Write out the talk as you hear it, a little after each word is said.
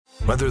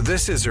Whether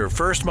this is her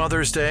first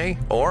Mother's Day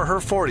or her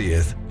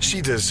 40th, she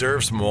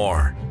deserves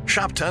more.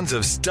 Shop tons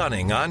of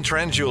stunning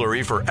on-trend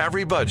jewelry for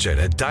every budget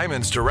at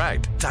Diamonds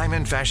Direct.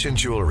 Diamond fashion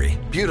jewelry,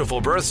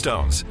 beautiful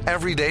birthstones,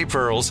 everyday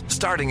pearls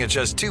starting at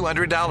just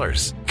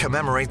 $200.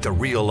 Commemorate the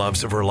real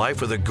loves of her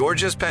life with a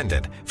gorgeous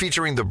pendant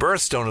featuring the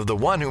birthstone of the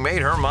one who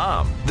made her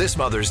mom. This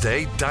Mother's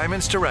Day,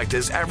 Diamonds Direct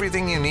is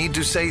everything you need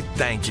to say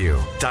thank you.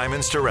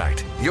 Diamonds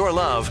Direct. Your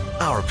love,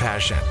 our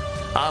passion.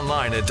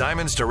 Online at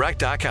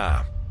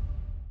diamondsdirect.com.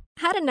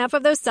 Had enough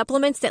of those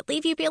supplements that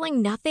leave you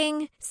feeling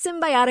nothing?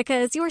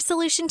 Symbiotica is your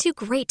solution to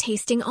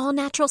great-tasting,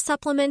 all-natural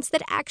supplements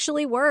that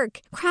actually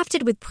work.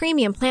 Crafted with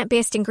premium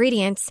plant-based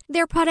ingredients,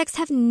 their products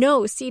have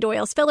no seed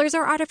oils, fillers,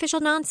 or artificial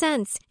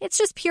nonsense. It's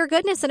just pure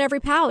goodness in every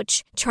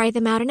pouch. Try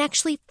them out and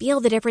actually feel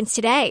the difference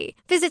today.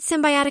 Visit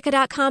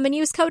Symbiotica.com and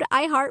use code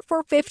IHEART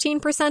for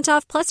 15%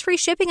 off plus free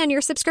shipping on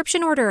your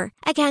subscription order.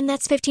 Again,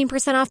 that's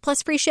 15% off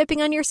plus free shipping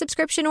on your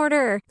subscription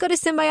order. Go to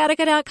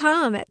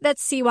Symbiotica.com.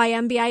 That's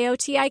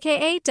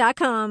Cymbiotika.com.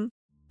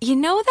 You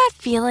know that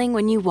feeling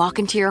when you walk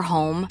into your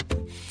home,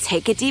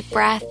 take a deep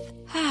breath,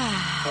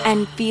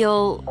 and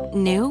feel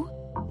new?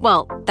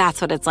 Well,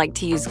 that's what it's like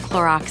to use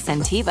Clorox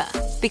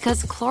Scentiva.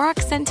 Because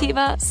Clorox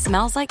Scentiva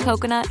smells like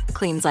coconut,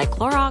 cleans like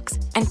Clorox,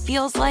 and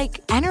feels like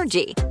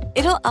energy.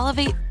 It'll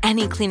elevate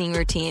any cleaning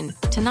routine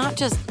to not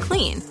just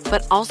clean,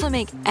 but also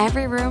make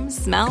every room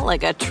smell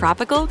like a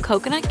tropical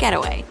coconut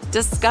getaway.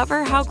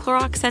 Discover how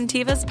Clorox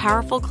Scentiva's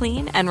powerful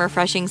clean and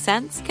refreshing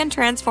scents can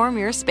transform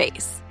your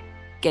space.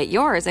 Get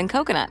yours in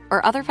coconut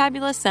or other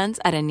fabulous scents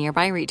at a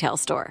nearby retail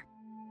store.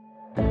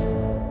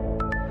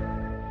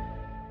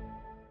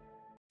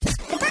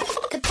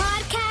 The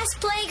Podcast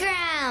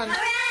Playground.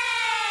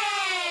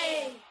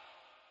 Hooray!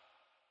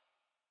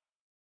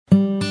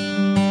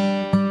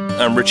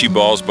 I'm Richie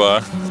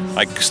Balsbaugh.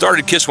 I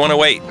started KISS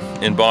 108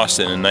 in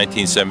Boston in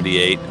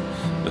 1978,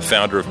 the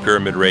founder of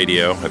Pyramid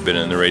Radio. I've been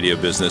in the radio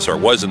business, or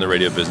was in the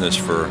radio business,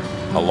 for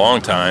a long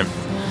time.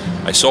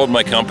 I sold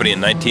my company in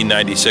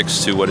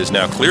 1996 to what is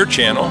now Clear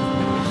Channel,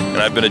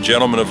 and I've been a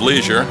gentleman of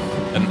leisure,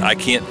 and I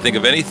can't think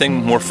of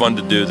anything more fun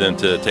to do than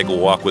to take a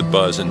walk with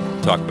Buzz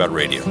and talk about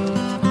radio.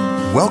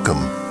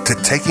 Welcome to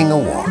Taking a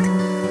Walk,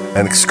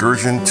 an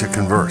excursion to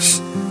converse,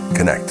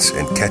 connect,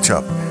 and catch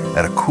up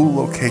at a cool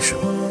location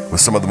with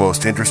some of the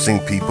most interesting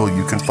people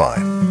you can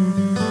find.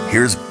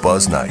 Here's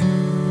Buzz Knight.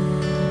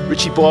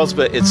 Richie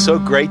Balsbaugh, it's so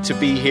great to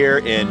be here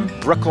in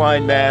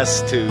Brookline,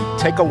 Mass, to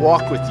take a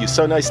walk with you.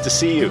 So nice to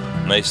see you.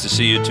 Nice to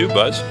see you too,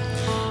 Buzz.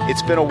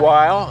 It's been a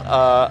while.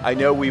 I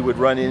know we would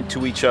run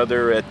into each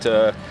other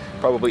at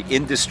probably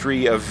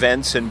industry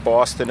events in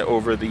Boston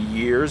over the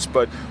years,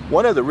 but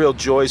one of the real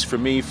joys for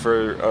me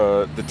for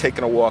the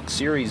Taking a Walk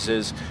series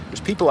is there's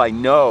people I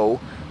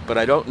know, but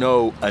I don't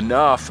know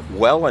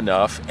well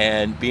enough,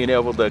 and being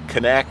able to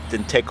connect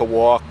and take a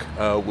walk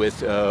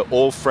with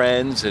old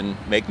friends and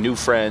make new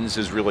friends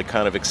is really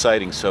kind of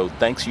exciting. So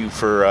thanks you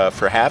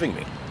for having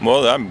me.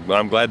 Well,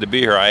 I'm glad to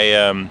be here.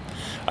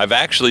 I've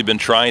actually been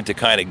trying to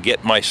kind of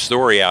get my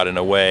story out in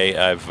a way.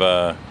 I've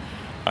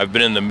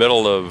been in the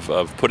middle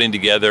of putting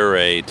together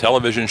a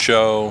television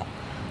show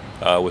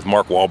with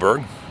Mark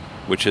Wahlberg,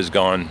 which has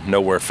gone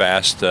nowhere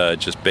fast,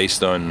 just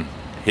based on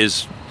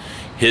his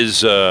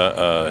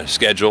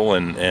schedule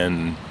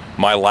and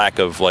my lack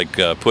of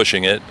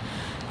pushing it,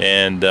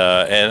 and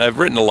I've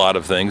written a lot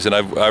of things, and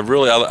I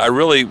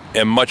really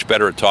am much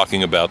better at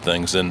talking about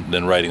things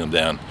than writing them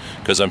down,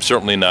 because I'm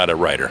certainly not a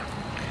writer.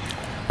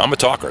 I'm a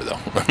talker, though.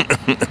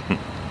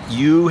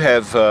 You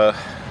have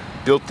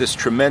built this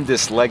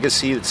tremendous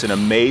legacy. It's an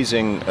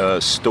amazing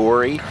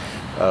story.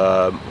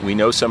 We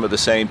know some of the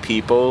same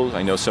people.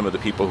 I know some of the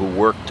people who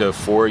worked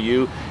for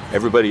you.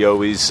 Everybody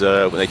always,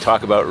 when they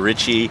talk about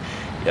Richie,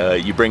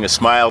 you bring a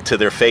smile to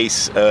their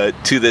face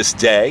to this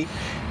day,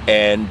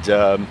 and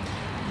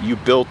you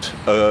built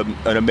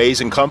an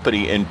amazing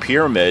company in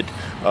Pyramid.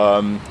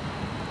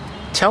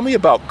 Tell me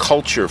about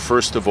culture,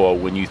 first of all,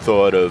 when you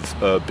thought of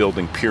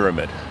building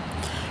Pyramid.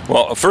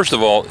 Well, first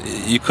of all,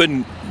 you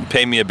couldn't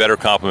pay me a better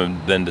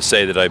compliment than to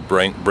say that I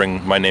bring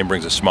my name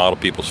brings a smile to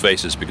people's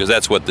faces, because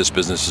that's what this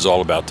business is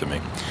all about to me.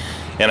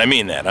 And I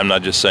mean that. I'm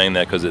not just saying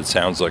that because it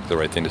sounds like the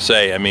right thing to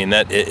say. I mean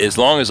that as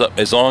long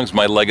as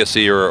my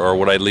legacy or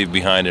what I leave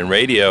behind in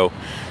radio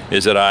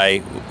is that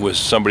I was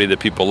somebody that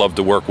people loved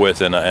to work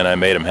with, and I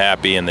made them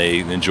happy and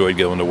they enjoyed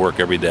going to work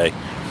every day,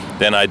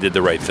 then I did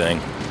the right thing.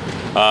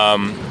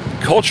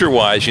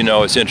 Culture-wise,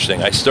 it's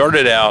interesting. I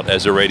started out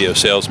as a radio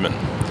salesman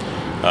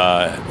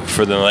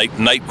for the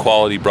night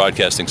quality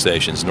broadcasting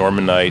stations,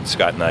 Norman Knight,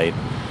 Scott Knight,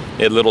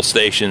 at little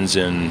stations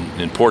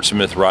in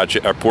Portsmouth,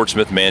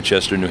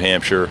 Manchester, New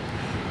Hampshire,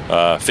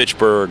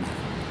 Fitchburg,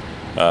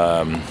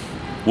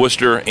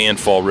 Worcester, and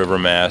Fall River,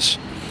 Mass.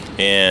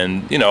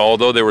 And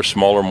although they were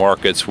smaller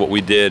markets, what we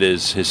did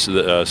is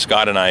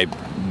Scott and I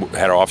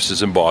had our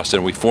offices in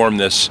Boston. We formed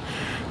this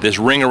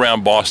ring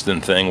around Boston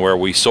thing where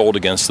we sold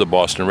against the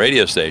Boston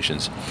radio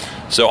stations.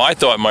 So I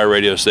thought my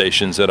radio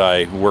stations that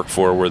I worked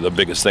for were the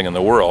biggest thing in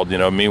the world.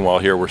 Meanwhile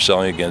here we're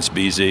selling against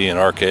BZ and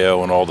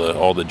RKO and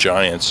all the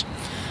giants.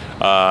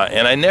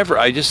 And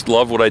I just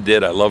loved what I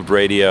did. I loved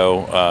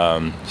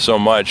radio so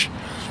much.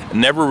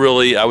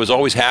 I was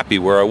always happy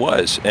where I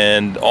was.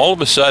 And all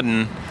of a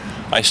sudden,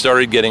 I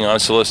started getting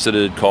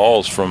unsolicited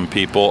calls from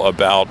people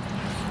about,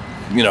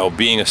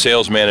 being a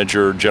sales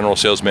manager, general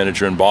sales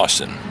manager in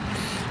Boston.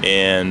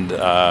 And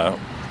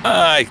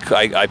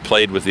I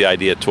played with the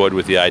idea, toyed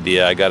with the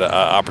idea. I got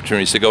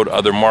opportunities to go to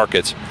other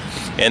markets.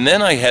 And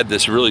then I had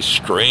this really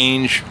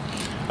strange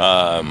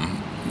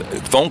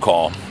phone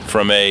call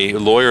from a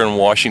lawyer in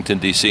Washington,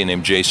 D.C.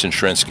 named Jason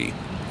Shrinsky.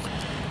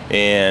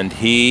 And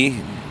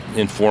he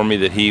informed me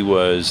that he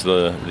was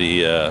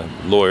the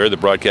lawyer, the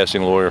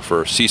broadcasting lawyer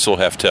for Cecil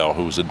Heftel,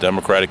 who was a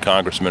Democratic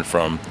congressman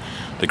from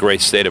the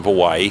great state of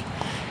Hawaii.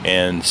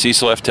 And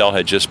Cecil Heftel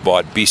had just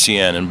bought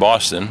BCN in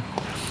Boston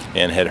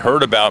and had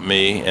heard about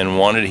me and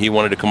he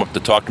wanted to come up to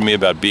talk to me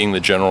about being the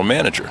general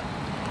manager.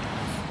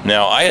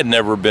 Now, I had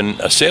never been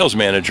a sales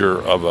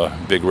manager of a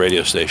big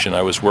radio station.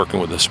 I was working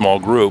with a small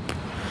group,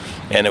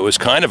 and it was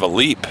kind of a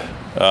leap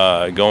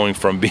going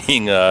from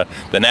being the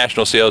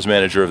national sales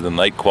manager of the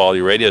night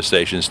quality radio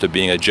stations to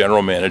being a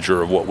general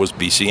manager of what was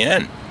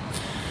BCN.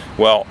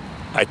 Well,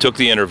 I took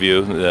the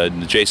interview.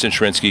 Jason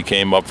Shrinsky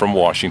came up from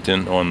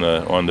Washington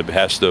on the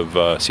behest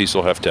of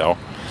Cecil Heftel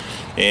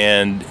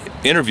and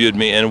interviewed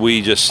me, and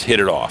we just hit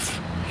it off.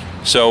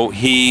 So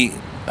he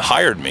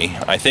hired me,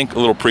 I think a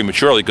little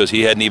prematurely, because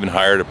he hadn't even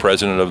hired a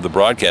president of the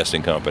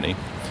broadcasting company.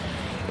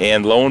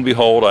 And lo and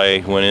behold, I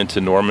went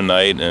into Norman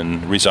Knight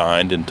and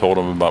resigned and told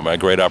him about my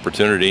great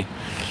opportunity,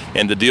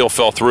 and the deal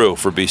fell through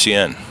for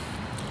BCN.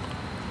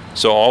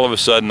 So all of a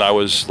sudden, I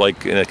was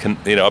like,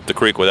 up the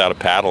creek without a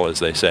paddle, as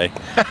they say.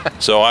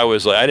 So I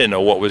was like, I didn't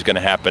know what was going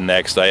to happen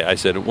next. I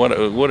said, what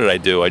did I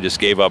do? I just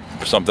gave up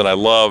something I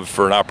loved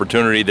for an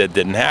opportunity that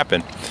didn't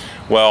happen.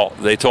 Well,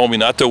 they told me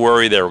not to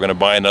worry. They were going to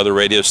buy another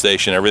radio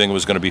station. Everything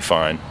was going to be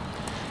fine.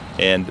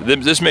 And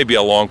this may be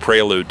a long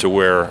prelude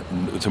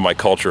to my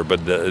culture,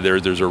 but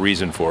there's a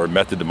reason for it,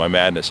 method to my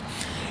madness.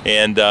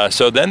 And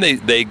so then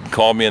they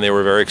called me, and they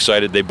were very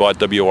excited. They bought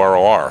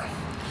WROR,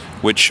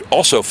 which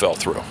also fell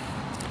through.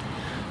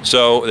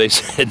 So they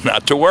said,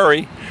 not to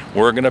worry,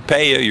 we're going to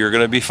pay you, you're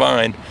going to be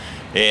fine.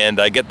 And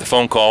I get the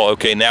phone call,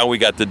 okay, now we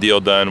got the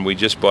deal done. We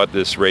just bought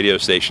this radio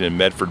station in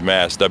Medford,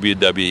 Mass,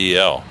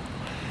 WWEL.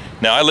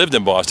 Now, I lived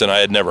in Boston, I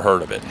had never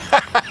heard of it,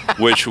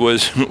 which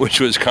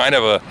was kind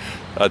of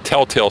a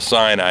telltale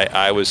sign.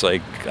 I was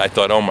like, I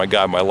thought, oh my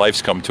God, my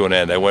life's come to an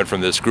end. I went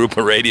from this group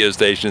of radio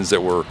stations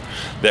that were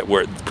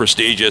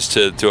prestigious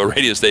to a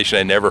radio station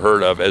I never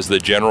heard of as the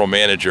general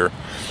manager.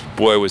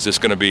 Boy, was this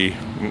going to be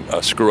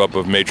a screw up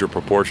of major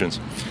proportions.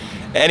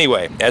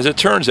 Anyway, as it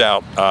turns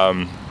out,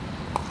 I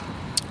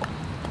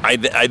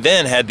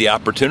then had the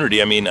opportunity.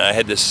 I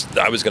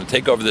was going to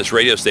take over this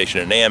radio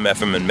station, an AM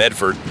FM in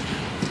Medford,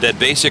 that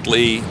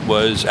basically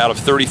was out of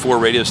 34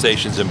 radio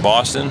stations in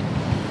Boston.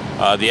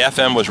 The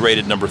FM was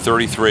rated number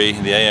 33,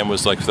 and the AM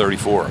was like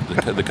 34.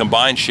 The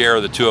combined share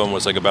of the two of them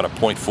was like about a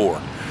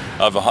 0.4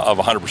 of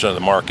 100% of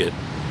the market.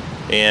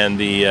 And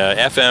the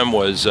FM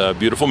was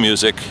beautiful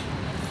music,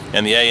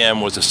 and the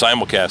AM was a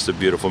simulcast of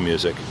beautiful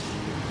music.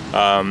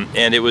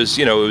 And it was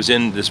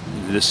in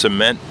this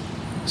cement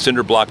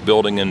cinder block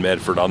building in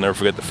Medford. I'll never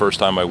forget the first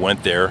time I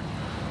went there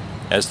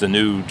as the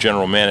new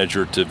general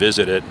manager to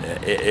visit it.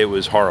 It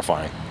was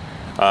horrifying.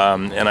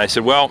 And I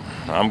said, well,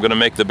 I'm going to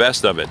make the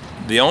best of it.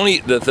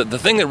 The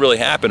thing that really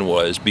happened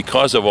was,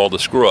 because of all the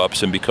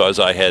screw-ups and because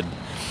I had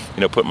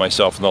put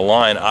myself in the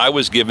line, I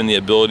was given the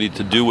ability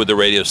to do with the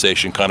radio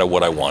station kind of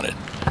what I wanted.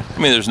 I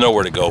mean, there's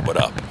nowhere to go but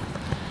up.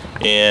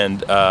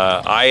 And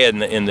I had,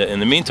 in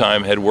the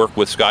meantime, had worked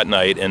with Scott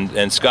Knight,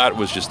 and Scott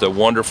was just a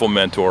wonderful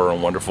mentor, a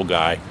wonderful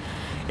guy,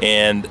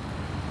 and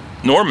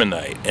Norman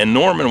Knight. And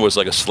Norman was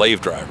like a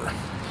slave driver.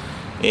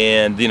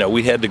 And,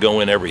 we had to go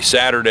in every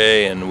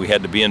Saturday, and we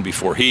had to be in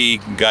before he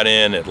got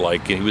in at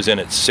he was in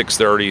at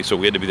 6:30, so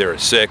we had to be there at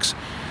 6.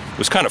 It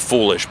was kind of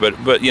foolish, but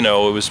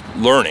it was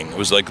learning. It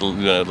was like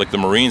the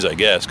Marines, I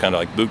guess, kind of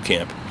like boot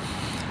camp.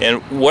 And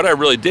what I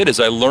really did is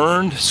I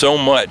learned so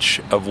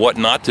much of what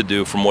not to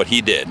do from what he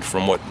did,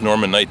 from what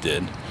Norman Knight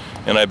did.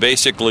 And I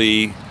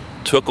basically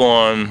took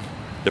on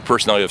the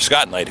personality of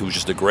Scott Knight, who was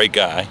just a great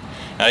guy.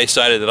 And I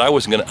decided that I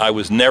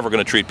was never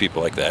going to treat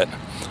people like that.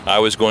 I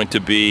was going to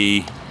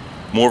be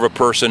more of a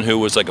person who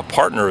was like a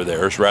partner of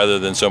theirs rather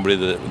than somebody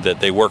that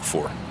they work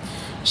for.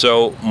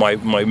 So my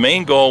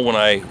main goal when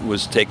I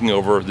was taking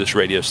over this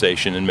radio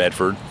station in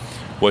Medford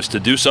was to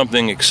do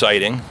something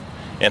exciting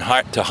and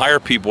to hire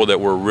people that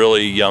were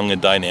really young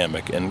and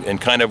dynamic and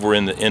kind of were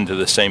into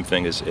the same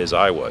thing as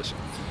I was.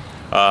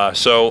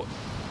 So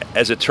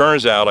as it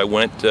turns out, I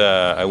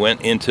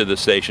went into the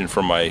station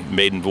for my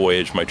maiden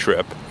voyage, my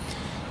trip.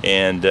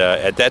 And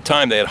at that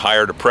time, they had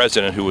hired a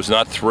president who was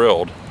not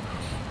thrilled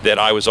that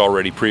I was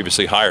already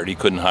previously hired. He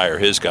couldn't hire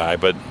his guy,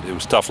 but it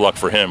was tough luck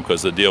for him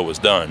because the deal was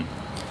done.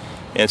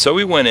 And so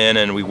we went in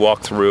and we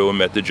walked through and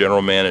met the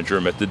general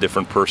manager, met the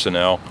different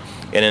personnel.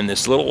 And in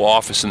this little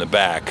office in the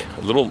back,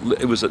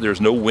 there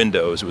was no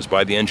windows. It was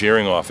by the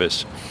engineering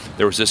office.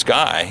 There was this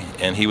guy,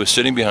 and he was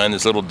sitting behind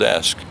this little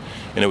desk,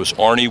 and it was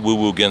Arnie Woo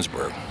Woo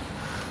Ginsburg.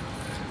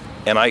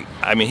 And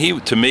I mean, he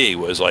to me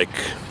was like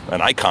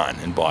an icon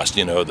in Boston.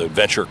 You know, the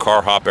adventure,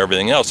 car hop,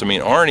 everything else. I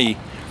mean, Arnie,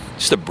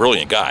 just a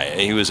brilliant guy.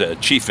 He was a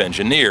chief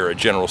engineer, a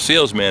general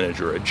sales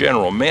manager, a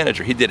general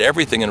manager. He did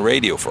everything in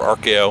radio for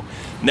RKO.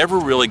 Never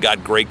really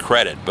got great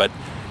credit, but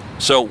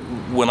so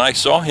when I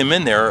saw him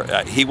in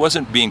there, he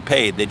wasn't being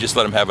paid. They just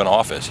let him have an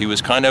office. He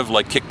was kind of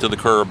like kicked to the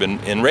curb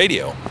in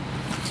radio.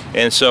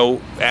 And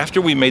so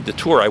after we made the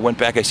tour, I went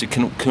back. I said,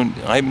 can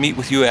I meet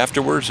with you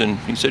afterwards? And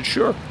he said,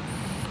 sure.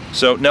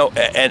 So no,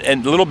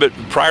 and a little bit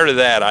prior to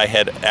that, I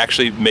had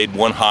actually made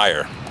one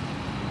hire.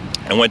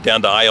 I went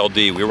down to ILD.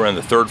 We were on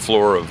the third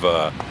floor of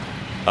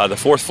the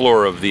fourth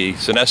floor of the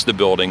Sonesta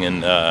building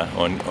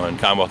on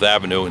Commonwealth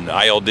Avenue, and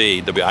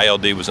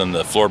ILD was on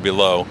the floor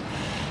below,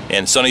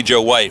 and Sonny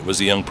Joe White was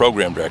the young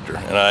program director,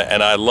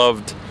 and I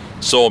loved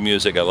soul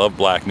music, I loved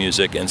black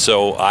music, and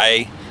so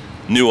I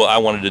knew I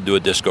wanted to do a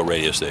disco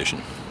radio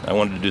station. I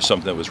wanted to do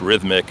something that was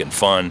rhythmic and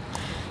fun,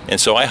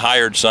 and so I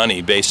hired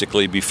Sonny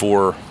basically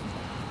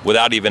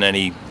without even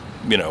any,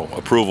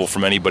 approval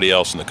from anybody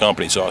else in the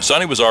company. So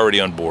Sonny was already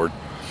on board.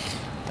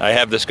 I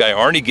have this guy,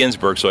 Arnie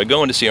Ginsberg, so I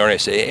go in to see Arnie. I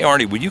say, hey,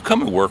 Arnie, would you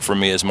come and work for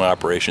me as my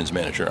operations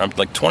manager? I'm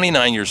like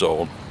 29 years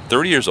old,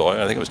 30 years old,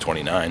 I think it was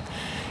 29.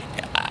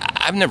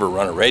 I've never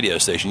run a radio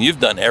station.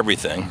 You've done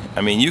everything.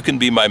 I mean, you can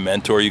be my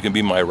mentor, you can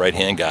be my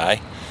right-hand guy,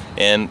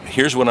 and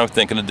here's what I'm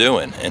thinking of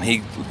doing. And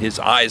his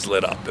eyes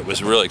lit up. It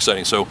was really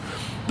exciting. So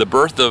the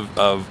birth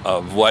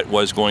of what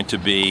was going to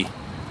be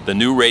the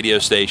new radio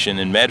station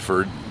in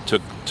Medford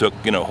took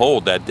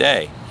hold that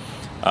day.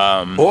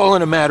 All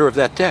in a matter of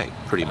that day,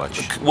 pretty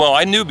much. Well,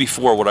 I knew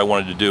before what I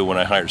wanted to do when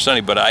I hired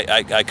Sonny, but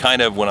I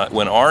kind of when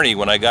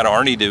I got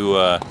Arnie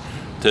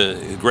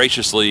to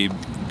graciously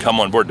come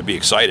on board, to be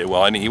excited.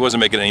 Well, he wasn't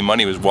making any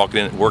money. He was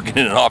working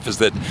in an office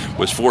that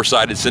was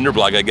 4-sided cinder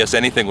block. I guess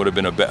anything would have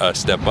been a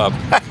step up.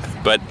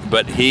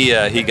 But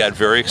he got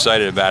very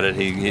excited about it.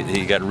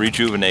 He got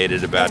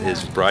rejuvenated about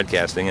his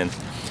broadcasting, and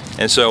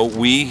so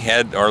we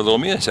had our little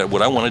meeting. I said,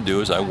 what I want to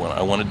do is I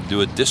wanted to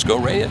do a disco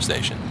radio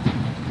station.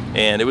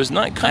 And it was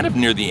not kind of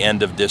near the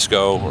end of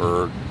disco,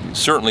 or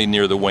certainly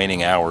near the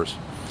waning hours.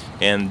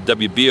 And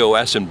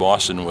WBOS in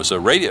Boston was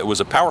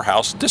a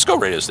powerhouse disco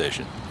radio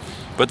station,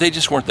 but they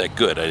just weren't that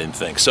good, I didn't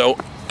think. So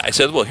I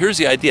said, well, here's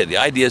the idea. The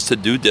idea is to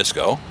do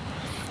disco,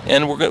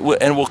 and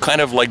we'll kind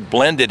of like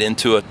blend it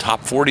into a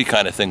top 40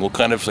 kind of thing. We'll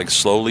kind of like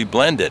slowly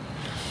blend it.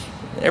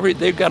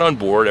 They got on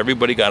board.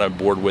 Everybody got on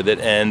board with it.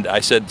 And I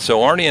said, so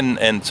Arnie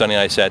and Sonny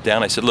and I sat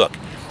down. I said, look,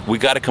 we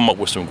got to come up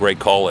with some great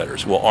call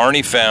letters. Well,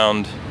 Arnie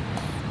found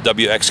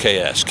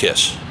WXKS,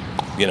 KISS,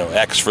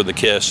 X for the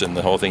KISS and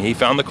the whole thing. He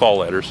found the call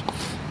letters.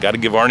 Got to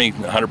give Arnie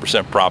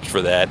 100% props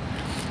for that.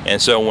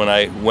 And so when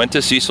I went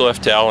to Cecil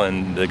F. Tell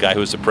and the guy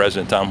who was the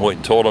president, Tom Hoyt,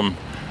 and told him,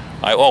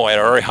 I had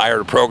already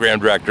hired a program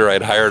director, I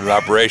had hired an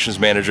operations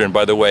manager, and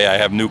by the way, I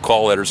have new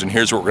call letters, and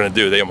here's what we're going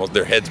to do.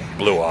 Their heads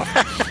blew off.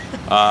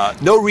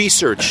 No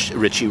research,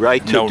 Richie,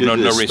 right? No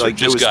research. Like,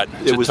 just gut.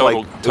 It was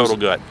total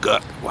gut.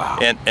 Gut. Wow.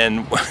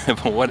 And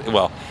what?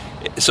 Well.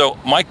 So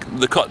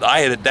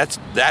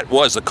that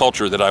was the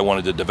culture that I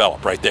wanted to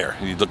develop right there.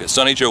 You look at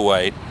Sonny Joe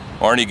White,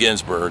 Arnie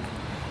Ginsberg,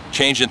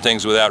 changing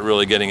things without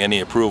really getting any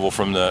approval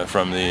from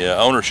the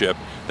ownership.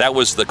 That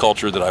was the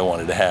culture that I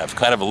wanted to have.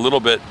 Kind of a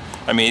little bit.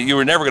 I mean, you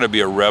were never going to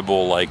be a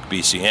rebel like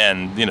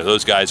BCN.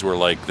 Those guys were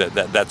like that.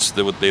 That's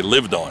what they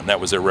lived on.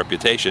 That was their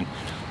reputation.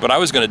 But I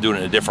was going to do it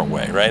in a different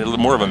way, right?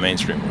 More of a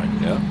mainstream way.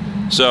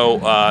 Yeah. So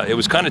it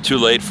was kind of too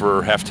late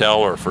for Heftel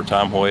or for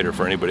Tom Hoyt or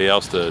for anybody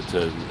else to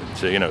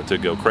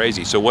go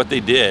crazy. So what they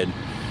did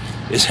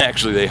is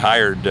actually they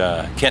hired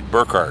Kent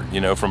Burkhardt,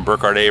 from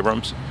Burkhardt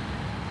Abrams,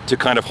 to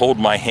kind of hold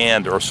my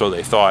hand, or so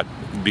they thought,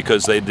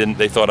 because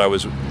they thought I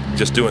was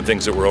just doing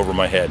things that were over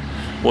my head.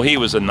 Well, he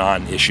was a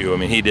non-issue. I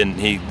mean,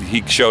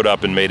 he showed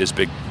up and made his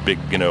big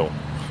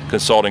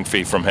consulting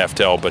fee from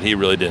Heftel, but he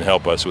really didn't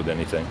help us with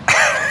anything.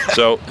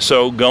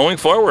 So going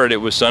forward, it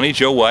was Sonny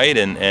Joe White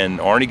and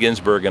Arnie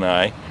Ginsberg and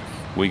I.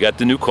 We got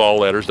the new call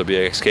letters,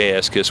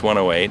 WXKS, KISS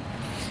 108.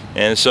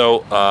 And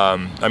so,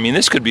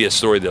 this could be a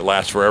story that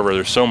lasts forever.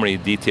 There's so many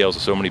details,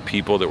 so many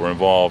people that were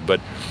involved.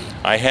 But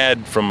I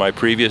had, from my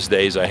previous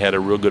days, I had a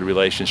real good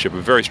relationship,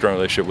 a very strong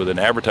relationship with an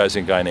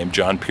advertising guy named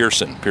John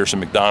Pearson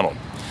McDonald.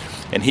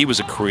 And he was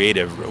a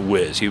creative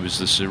whiz. He was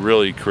this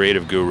really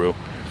creative guru.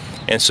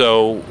 And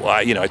so,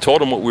 I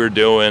told him what we were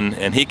doing,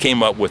 and he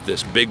came up with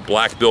this big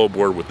black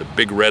billboard with the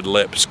big red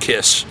lips,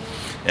 KISS,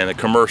 and a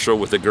commercial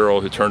with a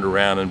girl who turned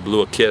around and blew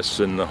a kiss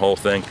and the whole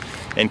thing.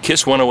 And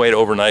KISS 108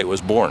 overnight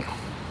was born.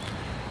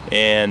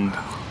 And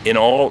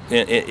I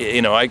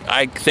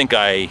think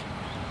I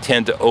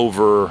tend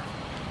to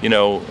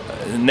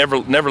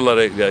never let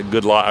a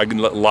good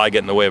lie get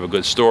in the way of a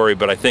good story,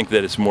 but I think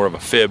that it's more of a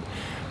fib.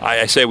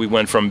 I say we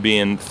went from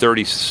being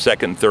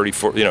 32nd,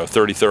 34th,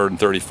 33rd and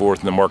 34th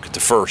in the market to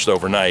first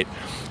overnight.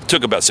 It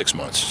took about 6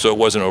 months, so it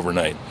wasn't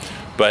overnight.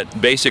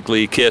 But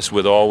basically, KISS,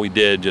 with all we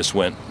did, just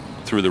went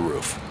through the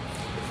roof.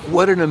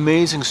 What an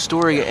amazing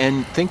story,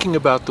 and thinking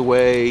about the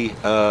way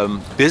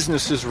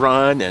businesses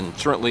run, and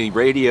certainly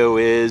radio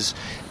is,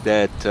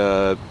 that,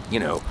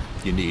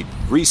 You need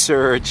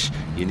research,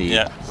 you need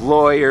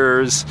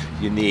lawyers,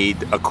 you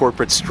need a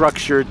corporate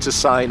structure to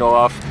sign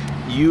off.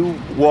 You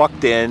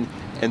walked in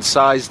and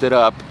sized it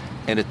up,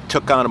 and it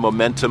took on a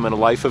momentum and a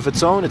life of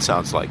its own, it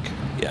sounds like.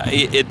 Yeah,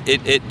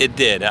 it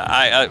did.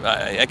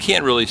 I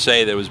can't really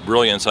say that it was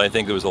brilliance. I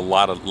think there was a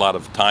lot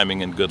of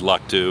timing and good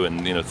luck too,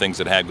 and things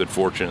that had good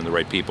fortune and the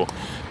right people.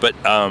 But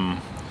a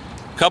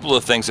couple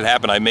of things that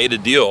happened. I made a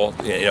deal,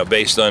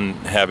 based on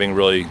having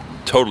really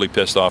totally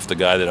pissed off the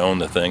guy that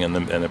owned the thing and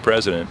the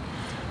president.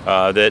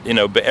 That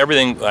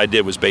everything I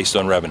did was based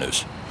on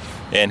revenues,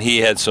 and he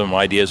had some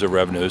ideas of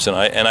revenues, and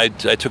I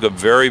took a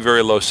very,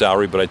 very low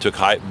salary, but I took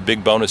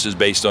big bonuses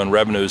based on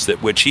revenues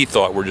which he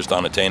thought were just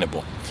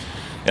unattainable.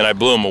 And I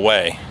blew him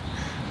away.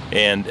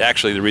 And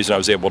actually, the reason I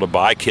was able to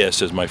buy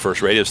KISS as my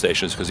first radio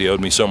station is because he owed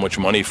me so much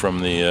money from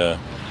the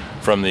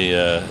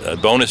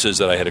bonuses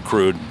that I had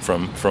accrued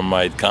from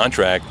my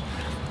contract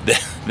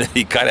that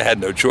he kind of had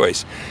no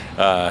choice.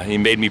 He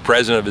made me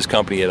president of his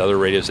company at other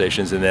radio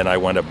stations, and then I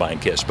wound up buying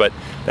KISS. But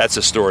that's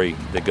a story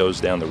that goes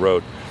down the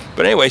road.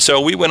 But anyway,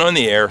 so we went on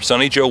the air.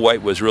 Sonny Joe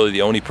White was really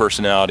the only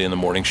personality in the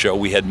morning show.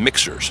 We had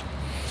mixers.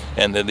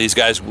 And these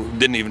guys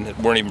weren't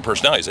even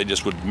personalities. They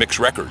just would mix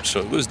records. So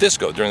it was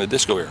disco during the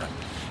disco era.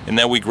 And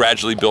then we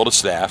gradually built a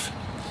staff,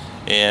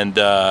 and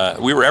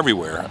we were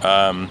everywhere.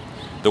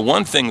 The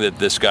one thing that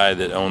this guy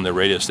that owned the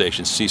radio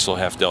station, Cecil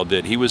Heftel,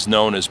 did, he was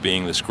known as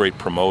being this great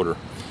promoter.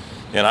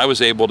 And I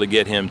was able to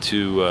get him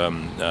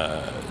to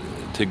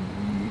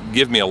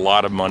give me a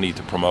lot of money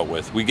to promote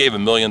with. We gave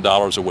 $1 million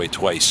away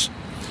twice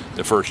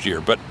the first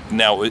year. But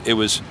now it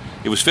was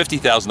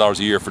 $50,000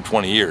 a year for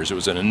 20 years. It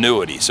was an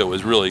annuity, so it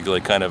was really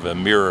like kind of a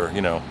mirror,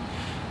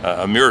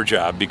 a mirror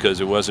job, because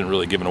it wasn't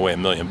really giving away $1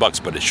 million,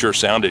 but it sure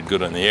sounded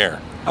good on the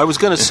air. I was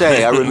going to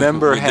say, I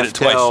remember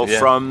Heftel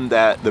from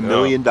the $1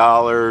 million,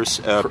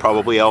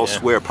 probably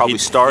elsewhere, probably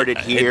started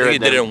here. He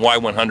did it in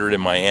Y100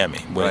 in Miami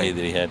when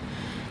he had.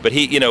 But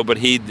he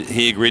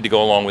agreed to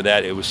go along with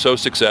that. It was so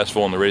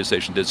successful, and the radio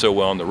station did so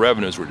well, and the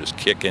revenues were just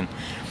kicking,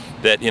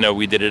 that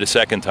we did it a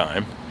second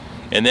time.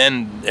 And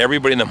then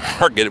everybody in the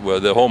market,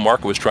 the whole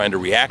market was trying to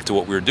react to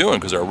what we were doing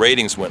because our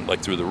ratings went like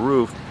through the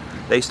roof.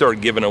 They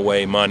started giving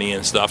away money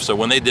and stuff. So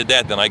when they did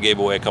that, then I gave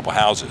away a couple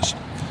houses.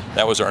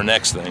 That was our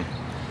next thing.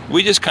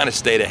 We just kind of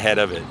stayed ahead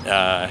of it,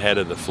 ahead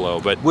of the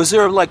flow. But was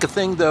there like a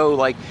thing though,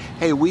 like,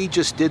 hey, we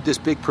just did this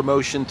big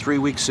promotion 3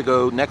 weeks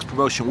ago. Next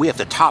promotion, we have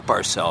to top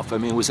ourselves. I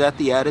mean, was that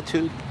the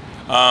attitude?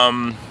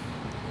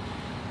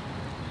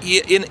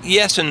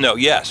 Yes and no.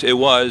 Yes, it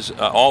was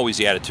always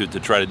the attitude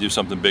to try to do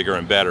something bigger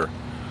and better.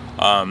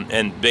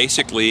 And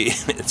basically,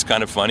 it's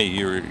kind of funny.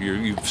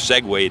 You've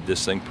segued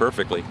this thing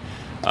perfectly.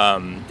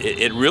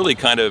 It really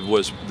kind of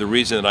was the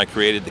reason that I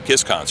created the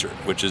KISS concert,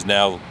 which is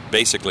now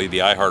basically the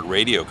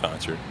iHeartRadio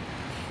concert.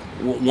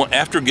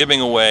 After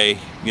giving away,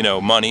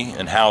 money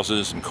and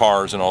houses and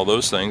cars and all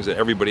those things, that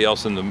everybody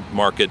else in the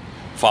market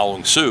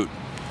following suit,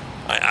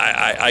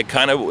 I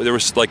kind of, there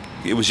was like,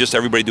 it was just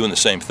everybody doing the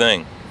same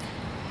thing.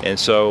 And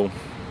so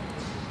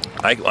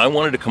I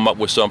wanted to come up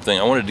with something.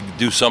 I wanted to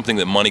do something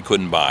that money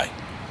couldn't buy.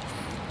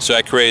 So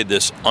I created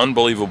this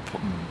unbelievable,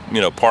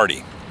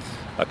 party,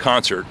 a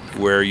concert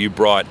where you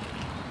brought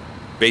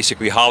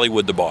basically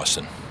Hollywood to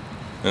Boston,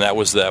 and that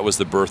was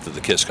the birth of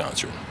the KISS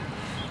concert.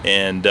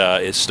 And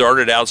it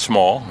started out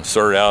small. It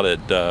started out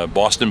at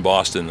Boston,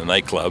 the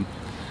nightclub,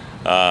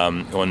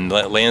 on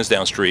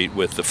Lansdowne Street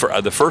with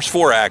the first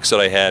 4 acts that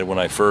I had when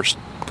I first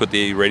put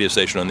the radio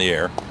station on the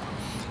air,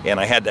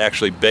 and I had to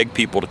actually beg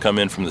people to come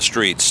in from the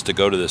streets to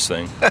go to this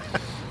thing.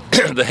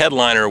 The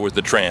headliner was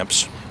the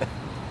Tramps.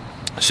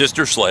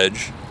 Sister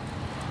Sledge,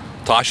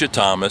 Tasha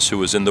Thomas, who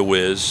was in The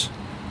Wiz,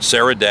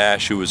 Sarah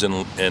Dash, who was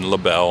in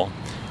LaBelle,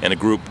 and a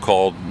group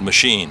called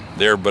Machine.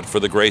 There, but for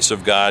the grace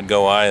of God,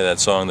 go I. That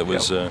song that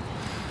was.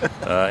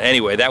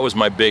 Anyway, that was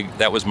my big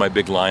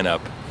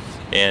lineup,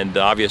 and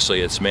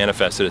obviously it's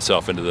manifested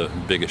itself into the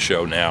biggest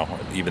show now.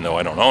 Even though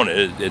I don't own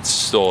it, it's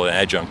still an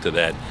adjunct to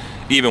that.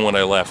 Even when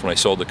I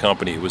sold the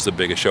company, it was the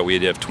biggest show. We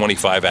had to have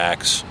 25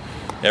 acts.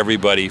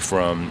 Everybody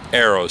from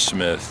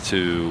Aerosmith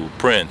to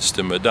Prince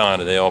to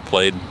Madonna, they all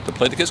played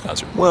the KISS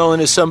concert. Well,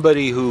 and as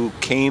somebody who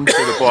came to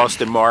the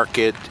Boston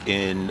market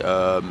in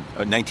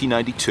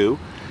 1992,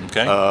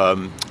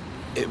 okay,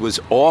 it was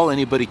all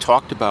anybody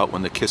talked about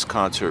when the KISS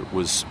concert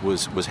was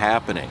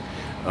happening.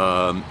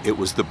 It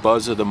was the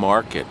buzz of the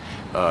market.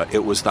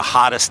 It was the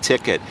hottest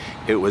ticket.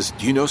 It was,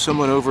 do you know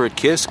someone over at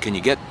KISS? Can you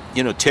get,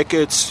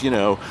 tickets?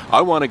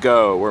 I want to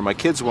go, or my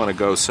kids want to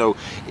go. So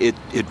it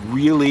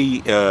really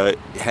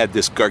had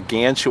this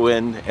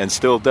gargantuan, and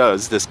still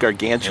does, this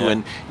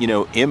gargantuan,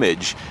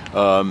 image.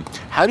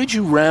 How did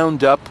you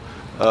round up,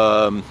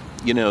 the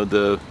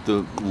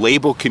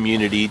label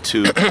community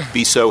to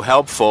be so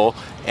helpful?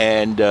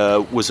 And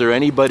was there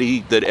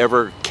anybody that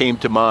ever came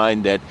to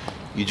mind that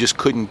you just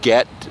couldn't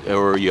get,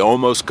 or you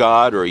almost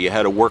got, or you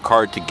had to work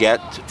hard to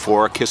get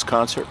for a KISS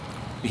concert?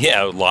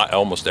 Yeah,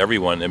 almost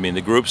everyone. I mean,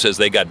 the groups, as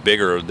they got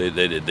bigger, they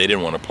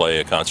didn't want to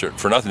play a concert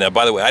for nothing. Now,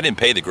 by the way, I didn't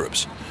pay the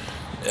groups.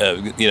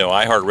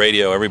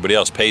 iHeartRadio, everybody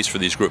else pays for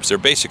these groups. They're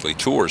basically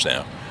tours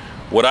now.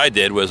 what I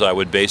did was I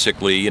would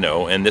basically,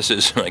 and this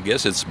is, I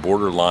guess it's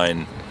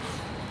borderline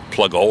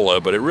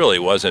plugola, but it really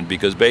wasn't,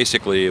 because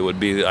basically it would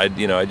be,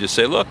 I'd just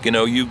say, look,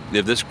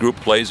 if this group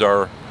plays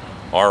our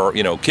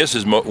KISS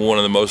is one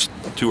of the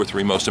 2 or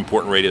 3 most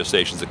important radio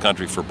stations in the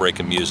country for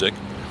breaking music.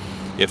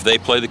 If they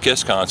play the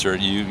KISS concert,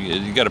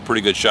 you got a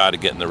pretty good shot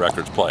at getting the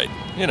records played.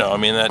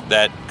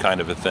 That kind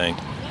of a thing.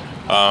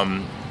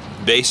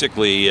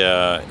 Basically,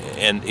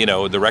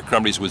 the record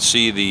companies would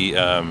see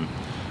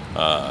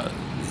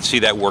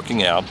that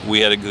working out.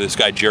 We had this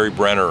guy, Jerry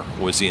Brenner,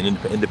 was the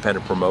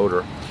independent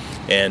promoter,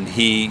 and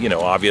he,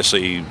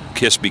 obviously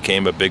KISS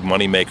became a big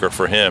money maker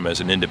for him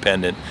as an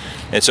independent,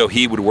 and so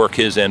he would work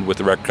his end with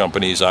the record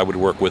companies. I would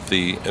work with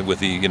the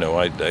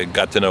I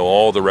got to know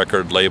all the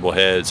record label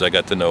heads. I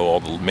got to know all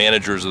the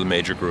managers of the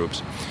major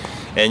groups,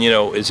 and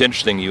it's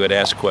interesting. You had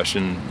asked a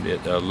question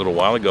a little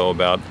while ago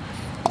about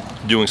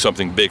doing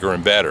something bigger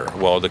and better.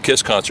 Well, the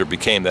KISS concert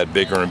became that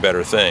bigger and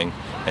better thing,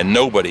 and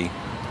nobody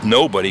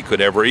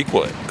could ever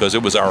equal it, because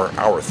it was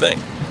our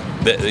thing.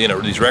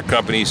 These record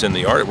companies and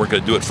the art weren't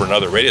going to do it for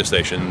another radio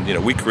station.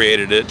 We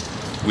created it.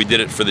 We did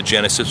it for the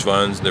Genesis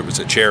funds. There was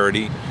a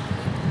charity,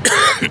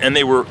 and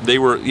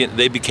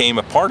they became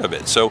a part of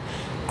it. So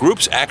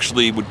groups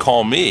actually would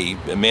call me,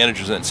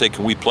 managers, and say,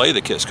 "Can we play the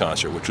KISS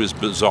concert?" Which was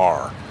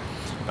bizarre.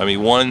 I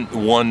mean,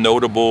 one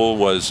notable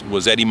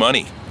was Eddie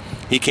Money.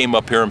 He came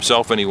up here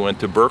himself, and he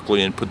went to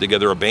Berkeley and put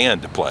together a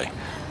band to play.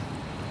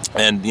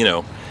 And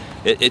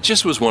it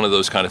just was one of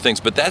those kind of things.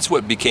 But that's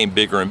what became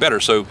bigger and better.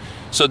 So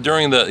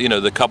during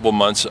the couple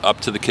months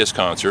up to the KISS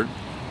concert,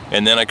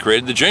 and then I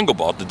created the Jingle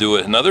Ball to do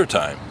it another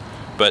time.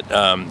 But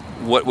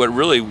what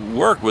really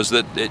worked was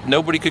that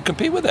nobody could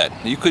compete with that.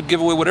 You could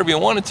give away whatever you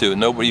wanted to,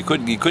 and you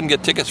couldn't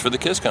get tickets for the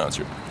KISS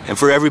concert. And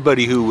for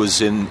everybody who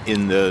was in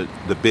the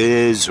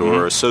biz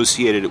or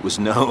associated, it was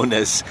known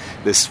as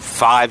this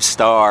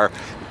 5-star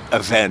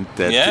event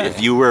that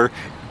if you were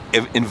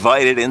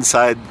invited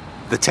inside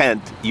the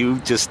tent, you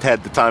just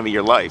had the time of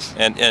your life.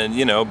 And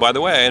by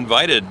the way, I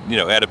invited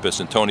Oedipus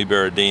and Tony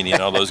Berardini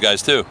and all those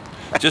guys too,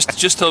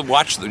 just to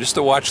watch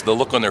the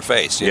look on their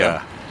face. You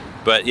know?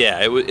 But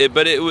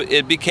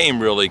it became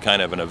really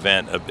kind of an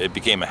event. It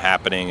became a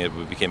happening.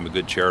 It became a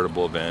good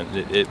charitable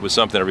event. It was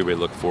something everybody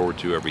looked forward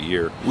to every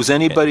year. Was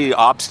anybody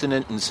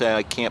obstinate and say,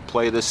 "I can't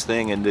play this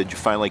thing"? And did you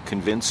finally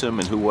convince them?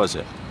 And who was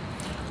it?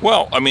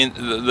 Well, I mean,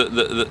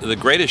 the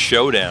greatest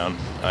showdown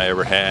I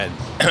ever had.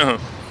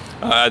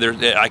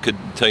 I could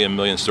tell you a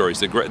million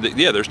stories.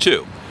 There's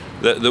 2.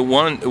 The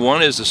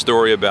one is a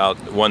story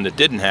about one that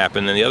didn't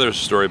happen, and the other is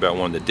a story about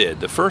one that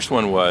did. The first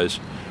one was,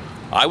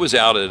 I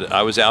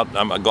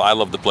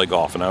love to play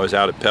golf, and I was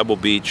out at Pebble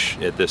Beach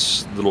at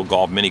this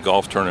little mini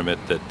golf tournament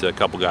that a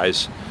couple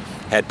guys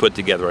had put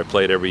together. I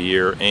played every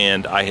year,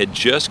 and I had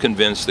just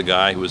convinced the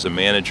guy who was the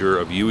manager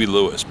of Huey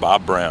Lewis,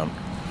 Bob Brown,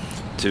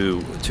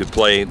 to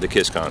play the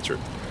KISS concert.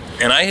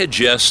 And I had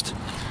just,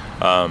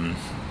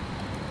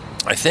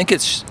 I think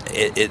it's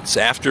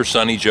after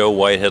Sonny Joe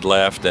White had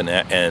left,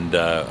 and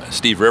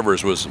Steve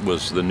Rivers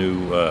was the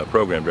new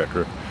program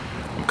director.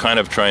 I'm kind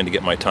of trying to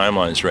get my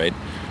timelines right.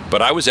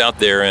 But I was out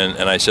there,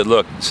 and I said,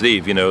 "Look,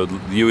 Steve,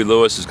 Huey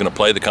Lewis is going to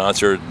play the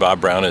concert.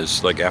 Bob Brown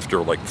is,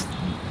 after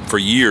for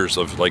years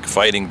of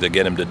fighting to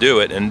get him to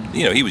do it, and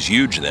he was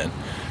huge then.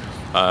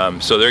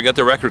 So they got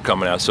the record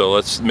coming out. So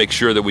let's make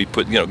sure that we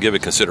give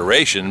it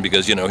consideration,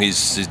 because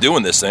he's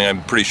doing this thing.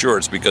 I'm pretty sure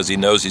it's because he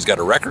knows he's got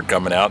a record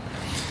coming out."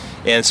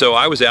 And so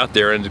I was out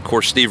there, and of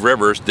course Steve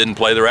Rivers didn't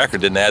play the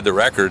record, didn't add the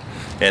record,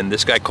 and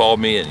this guy called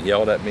me and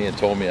yelled at me and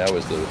told me I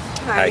was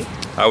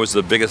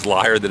the biggest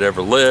liar that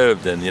ever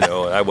lived, and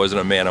I wasn't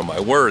a man of my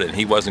word, and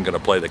he wasn't going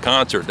to play the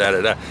concert.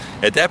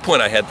 At that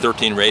point, I had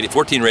 14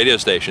 radio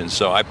stations,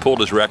 so I pulled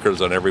his records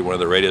on every one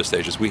of the radio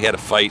stations. We had a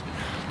fight.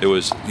 It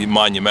was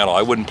monumental.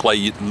 I wouldn't play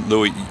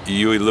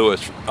Huey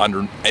Lewis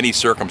under any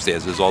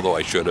circumstances, although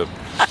I should have.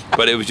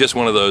 But it was just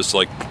one of those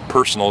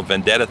personal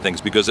vendetta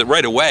things, because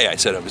right away I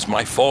said it was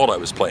my fault. I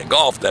was playing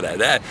golf,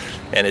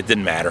 and it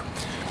didn't matter.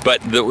 But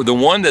the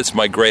one that's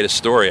my greatest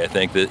story, I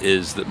think, that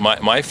is that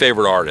my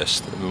favorite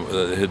artist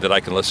that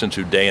I can listen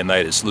to day and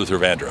night is Luther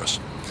Vandross.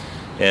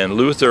 And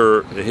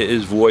Luther,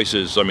 his voice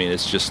is,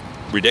 it's just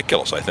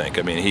ridiculous, I think.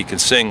 He can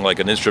sing like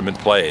an instrument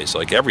plays,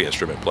 like every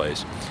instrument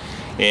plays.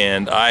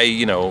 And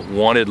I,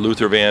 wanted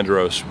Luther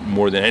Vandross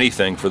more than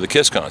anything for the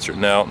KISS concert.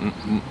 Now,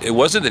 it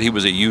wasn't that he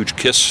was a huge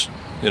KISS,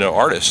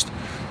 artist.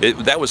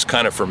 That was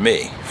kind of for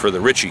me, for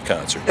the Richie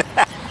concert.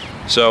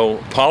 So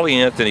Polly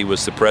Anthony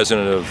was the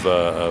president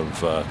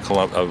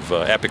of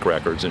Epic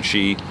Records, and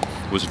she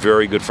was a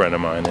very good friend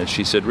of mine. And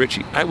she said,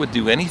 "Richie, I would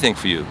do anything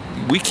for you.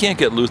 We can't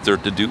get Luther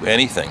to do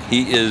anything.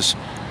 He's a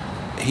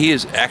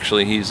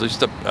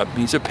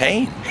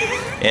pain,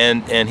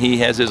 and he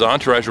has his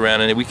entourage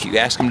around, and we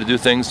ask him to do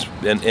things,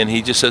 and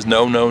he just says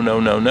no.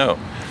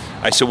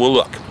 I said, "Well,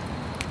 look,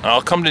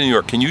 I'll come to New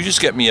York. Can you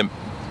just get me a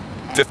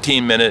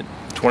 15-minute,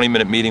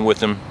 20-minute meeting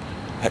with him,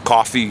 a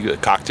coffee, a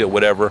cocktail,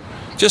 whatever,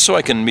 just so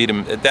I can meet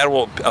him? That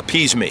will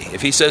appease me.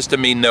 If he says to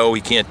me, no,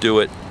 he can't do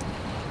it,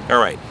 all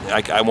right,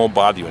 I won't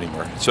bother you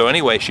anymore." So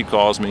anyway, she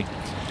calls me,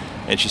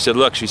 And she said,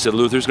 look,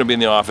 Luther's going to be in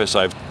the office.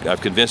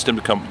 I've convinced him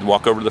to come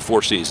walk over to the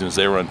Four Seasons.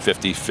 They were on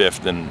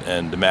 55th,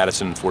 and the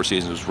Madison Four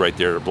Seasons was right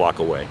there a block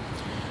away.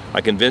 I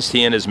convinced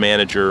he and his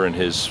manager and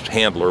his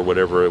handler,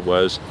 whatever it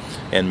was,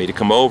 and me to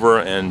come over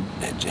and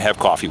have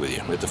coffee with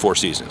you at the Four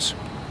Seasons.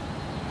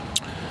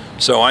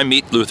 So I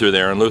meet Luther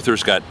there, and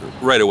Luther's got,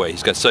 right away,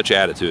 he's got such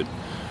attitude.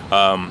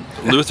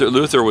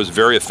 Luther was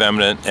very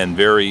effeminate and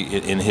very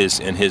in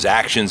his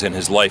actions and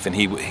his life, and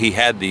he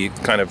had the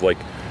kind of like,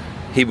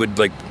 he would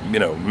like, you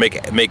know,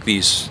 make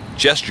these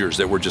gestures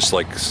that were just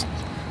like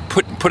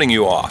putting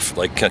you off,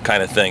 like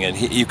kind of thing. And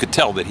you could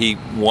tell that he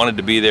wanted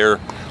to be there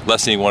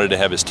less than he wanted to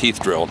have his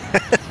teeth drilled.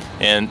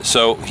 And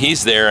so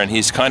he's there and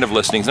he's kind of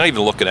listening. He's not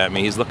even looking at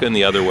me. He's looking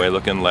the other way,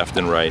 looking left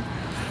and right.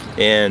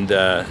 And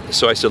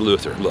so I said,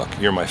 Luther, look,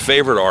 you're my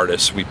favorite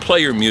artist. We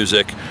play your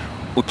music.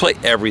 We play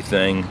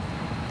everything.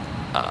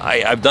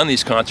 I've done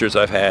these concerts.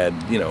 I've had,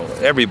 you know,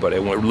 everybody. I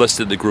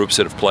listed the groups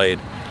that have played.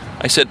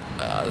 I said,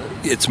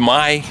 it's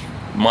my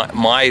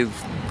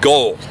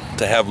goal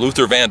to have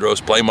Luther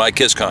Vandross play my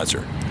Kiss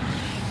concert.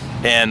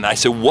 And I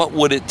said, what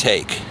would it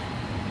take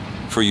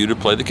for you to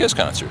play the Kiss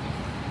concert?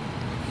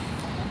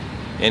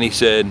 And he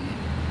said,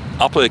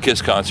 I'll play the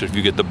Kiss concert if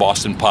you get the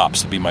Boston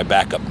Pops to be my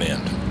backup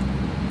band.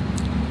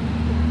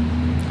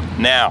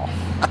 Now,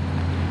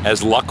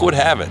 as luck would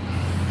have it,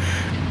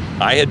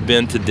 I had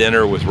been to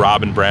dinner with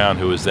Robin Brown,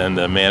 who was then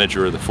the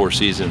manager of the Four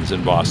Seasons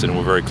in Boston, and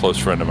a very close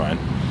friend of mine.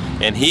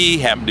 And he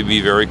happened to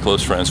be very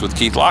close friends with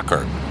Keith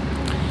Lockhart.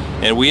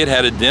 And we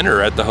had a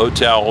dinner at the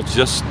hotel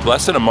just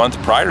less than a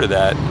month prior to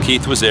that.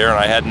 Keith was there, and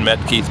I hadn't met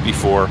Keith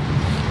before,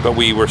 but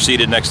we were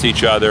seated next to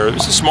each other. It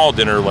was a small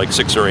dinner, like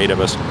 6 or 8 of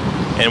us.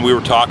 And we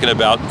were talking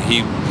about,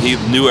 he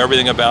knew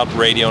everything about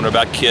radio and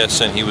about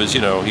Kiss, and he was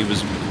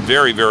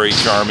very, very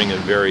charming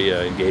and very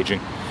engaging.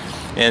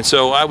 And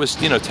so I was,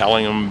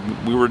 telling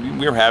him, we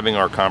were having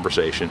our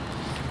conversation.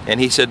 And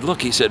he said,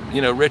 look,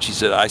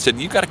 Rich, I said,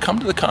 you got to come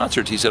to the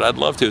concerts. He said, I'd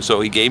love to. So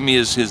he gave me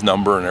his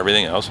number and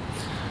everything else.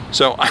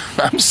 So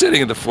I'm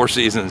sitting at the Four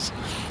Seasons,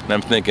 and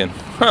I'm thinking,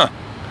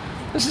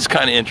 this is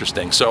kind of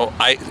interesting. So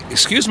I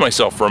excused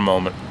myself for a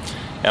moment,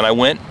 and I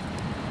went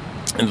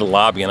into the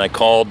lobby, and I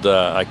called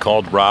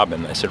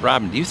Robin. I said,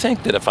 Robin, do you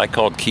think that if I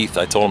called Keith,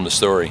 I told him the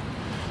story?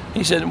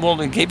 He said, well,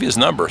 he gave you his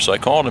number. So I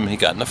called him, and he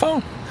got on the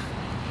phone.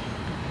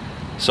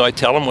 So I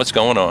tell him what's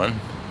going on,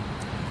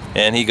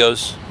 and he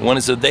goes, when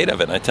is the date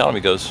of it? And I tell him,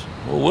 he goes,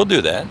 well, we'll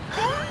do that.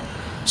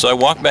 So I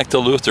walk back to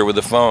Luther with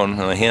the phone,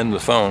 and I hand him the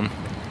phone.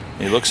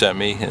 He looks at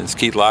me, and it's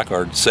Keith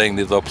Lockhart saying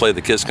that they'll play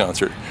the Kiss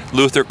concert.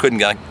 Luther could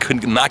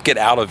not get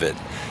out of it.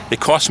 It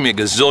cost me $1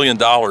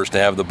 gazillion to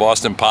have the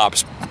Boston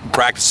Pops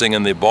practicing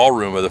in the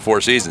ballroom of the Four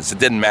Seasons. It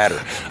didn't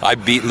matter. I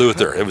beat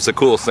Luther. It was the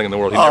coolest thing in the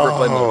world. He never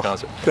played another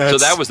concert. So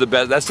that was the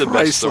best. That's the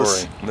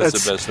priceless. Best story.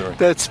 That's the best story.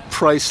 That's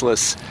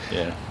priceless.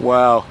 Yeah.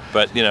 Wow.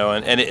 But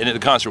and the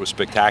concert was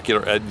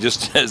spectacular.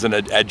 Just as an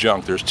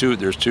adjunct, there's two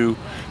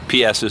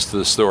PSs to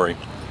the story.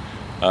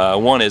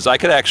 One is I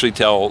could actually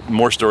tell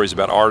more stories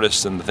about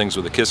artists and the things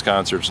with the Kiss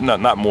concerts.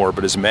 Not more,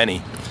 but as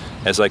many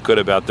as I could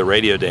about the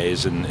radio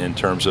days in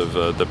terms of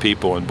the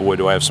people. And boy,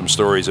 do I have some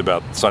stories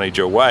about Sonny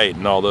Joe White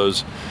and all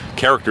those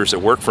characters that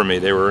worked for me.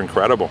 They were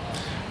incredible.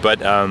 But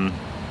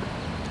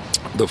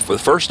the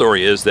first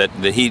story is that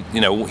he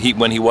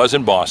when he was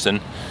in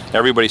Boston,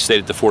 everybody stayed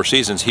at the Four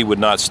Seasons. He would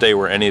not stay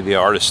where any of the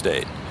artists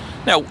stayed.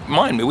 Now,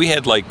 mind me, we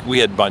had Bon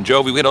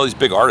Jovi, we had all these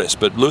big artists,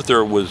 but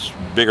Luther was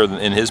bigger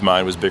in his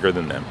mind, was bigger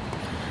than them.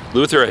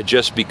 Luther had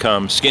just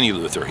become skinny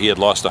Luther. He had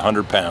lost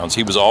 100 pounds.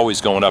 He was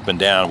always going up and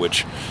down,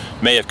 which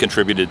may have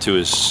contributed to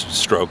his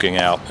stroking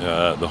out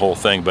the whole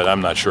thing, but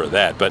I'm not sure of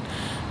that. But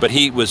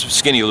he was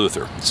skinny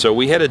Luther. So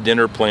we had a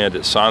dinner planned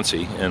at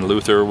Sansi, and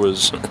Luther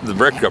was, the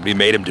record company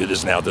made him do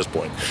this now at this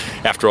point,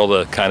 after all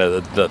the kind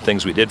of the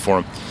things we did for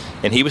him.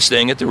 And he was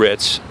staying at the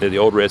Ritz, the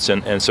old Ritz,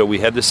 and so we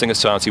had this thing at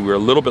Sansi. We were a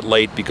little bit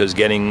late because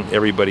getting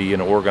everybody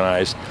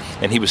organized,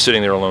 and he was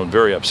sitting there alone,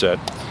 very upset.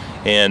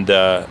 And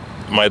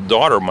my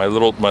daughter, my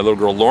little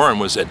girl Lauren,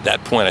 was at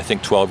that point I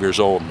think 12 years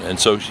old, and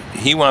so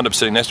he wound up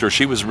sitting next to her.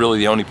 She was really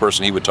the only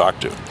person he would talk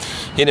to.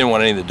 He didn't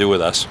want anything to do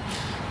with us,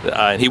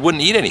 and he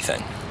wouldn't eat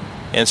anything.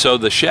 And so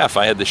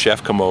I had the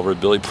chef come over,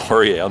 Billy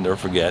Poirier, I'll never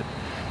forget,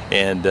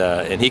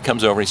 and he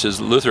comes over and he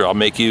says, Luther, I'll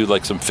make you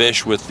like some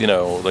fish with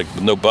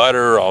with no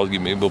butter.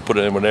 We'll put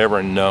it in whatever.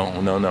 And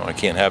no, I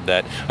can't have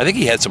that. I think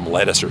he had some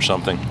lettuce or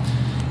something.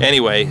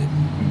 Anyway,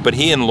 but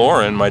he and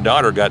Lauren, my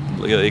daughter,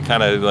 they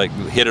kind of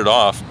hit it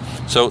off.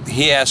 So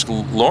he asked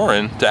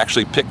Lauren to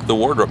actually pick the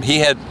wardrobe.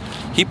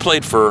 He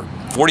played for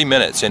 40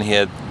 minutes and he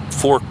had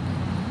 4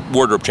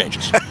 wardrobe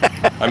changes.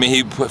 I mean,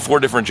 he put 4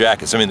 different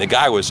jackets. I mean, the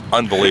guy was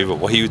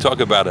unbelievable. He would talk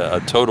about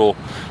a total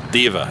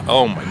diva.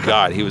 Oh my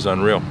God, he was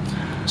unreal.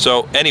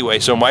 So anyway,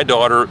 my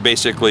daughter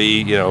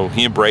basically,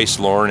 he embraced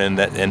Lauren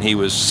and he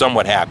was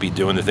somewhat happy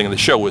doing the thing. And the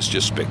show was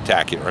just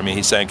spectacular. I mean,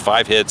 he sang 4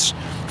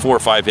 or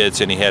 5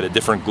 hits, and he had a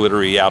different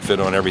glittery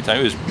outfit on every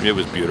time. It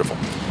was beautiful.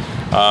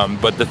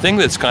 But the thing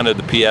that's kind of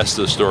the PS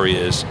to the story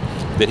is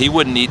that he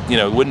wouldn't eat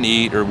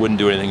or wouldn't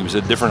do anything. It was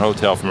a different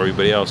hotel from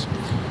everybody else.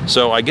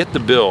 So I get the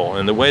bill,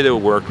 and the way that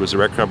it worked was the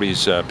record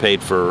companies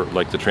paid for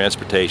like the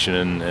transportation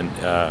and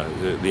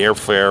the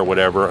airfare or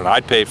whatever, and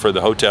I'd pay for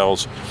the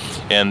hotels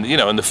and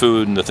and the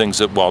food and the things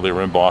that while they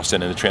were in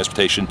Boston, and the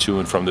transportation to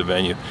and from the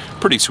venue.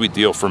 Pretty sweet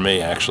deal for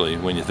me, actually,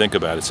 when you think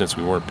about it, since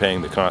we weren't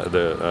paying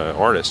the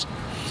artists.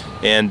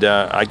 And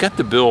I got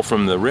the bill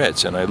from the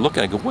Ritz, and I look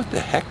and I go, what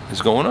the heck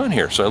is going on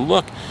here? So I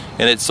look,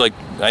 and it's like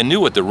I knew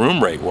what the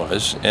room rate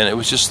was, and it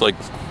was just like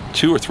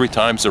 2 or 3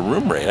 times the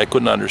room rate. I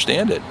couldn't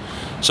understand it.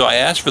 So I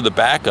asked for the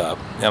backup,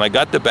 and I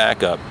got the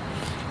backup,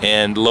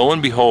 and lo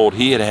and behold,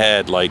 he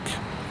had like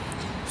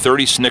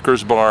 30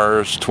 Snickers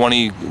bars,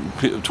 20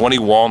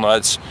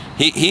 walnuts.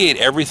 He ate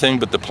everything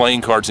but the playing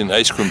cards and the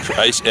ice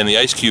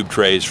cube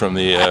trays from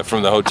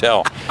the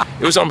hotel.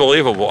 It was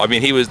unbelievable. I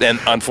mean, he was, and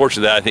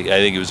unfortunately, I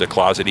think he was a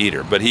closet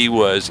eater, but he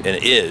was and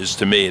is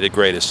to me the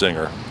greatest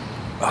singer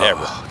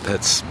ever.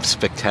 That's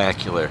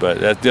spectacular.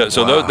 But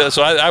so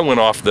I went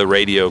off the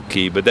radio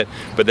key, but that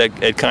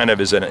it kind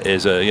of is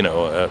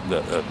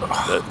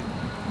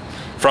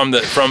from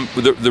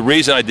the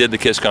reason I did the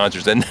Kiss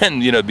concerts, and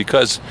then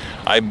because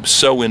I'm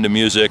so into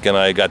music and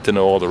I got to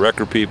know all the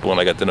record people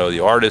and I got to know the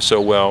artists so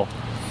well.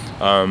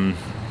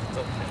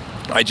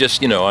 I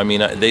just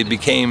they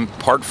became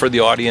part for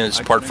the audience,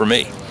 part for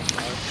me.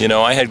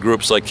 I had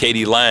groups like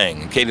Katie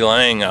Lang. Katie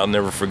Lang, I'll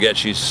never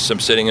forget. I'm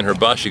sitting in her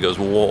bus. She goes,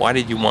 "Well, why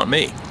did you want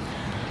me?"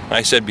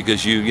 I said,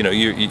 "Because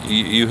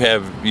you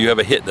have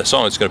a hit. The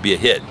song is going to be a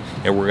hit,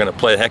 and we're going to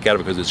play the heck out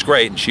of it because it's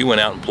great." And she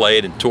went out and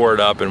played and tore it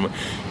up.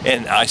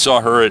 And I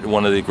saw her at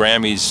one of the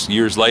Grammys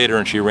years later,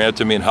 and she ran up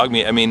to me and hugged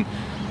me. I mean,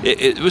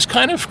 it was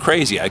kind of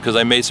crazy because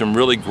I made some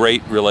really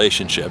great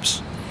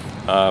relationships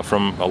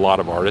from a lot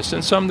of artists,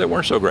 and some that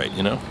weren't so great.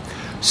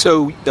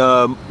 So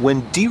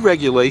when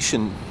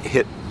deregulation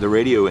hit the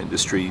radio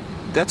industry,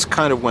 that's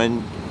kind of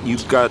when you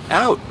got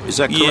out. Is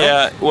that correct?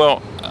 Yeah.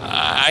 Well,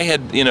 I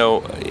had,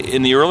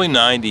 in the early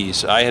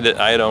 '90s,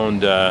 I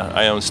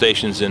owned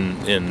stations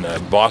in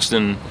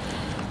Boston,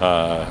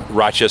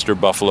 Rochester,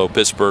 Buffalo,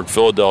 Pittsburgh,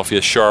 Philadelphia,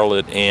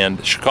 Charlotte,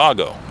 and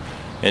Chicago.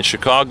 And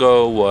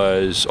Chicago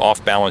was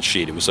off balance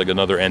sheet. It was like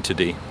another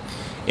entity.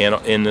 And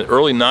in the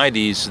early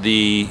 '90s,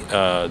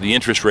 the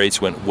interest rates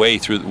went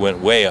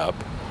way up.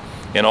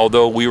 And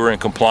although we were in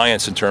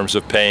compliance in terms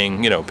of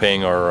paying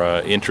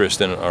our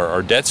interest and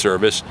our debt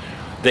service,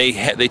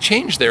 they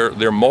changed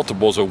their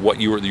multiples of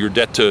what your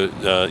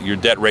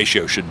debt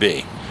ratio should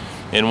be.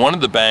 And one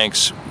of the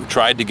banks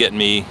tried to get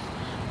me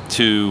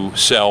to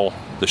sell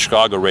the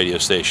Chicago radio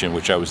station,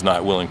 which I was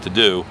not willing to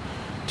do,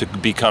 to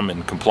become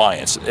in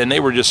compliance. And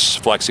they were just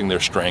flexing their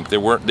strength. They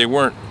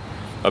weren't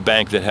a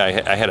bank that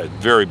I had a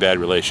very bad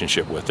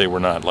relationship with. They were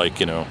not like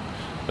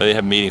they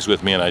have meetings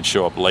with me and I'd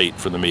show up late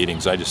for the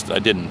meetings. I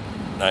didn't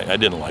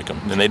like them,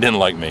 and they didn't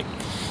like me.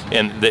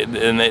 And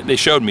they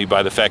showed me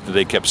by the fact that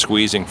they kept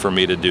squeezing for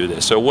me to do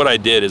this. So what I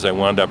did is I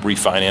wound up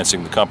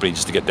refinancing the company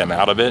just to get them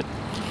out of it.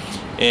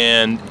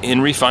 And in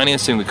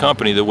refinancing the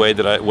company, the way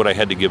that what I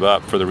had to give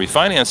up for the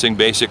refinancing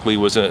basically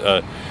was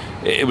a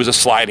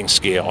sliding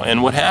scale.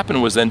 And what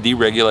happened was then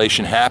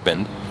deregulation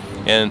happened,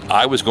 and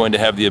I was going to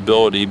have the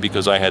ability,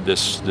 because I had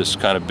this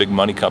kind of big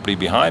money company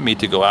behind me,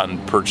 to go out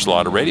and purchase a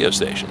lot of radio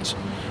stations.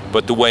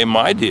 But the way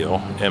my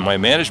deal and my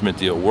management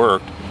deal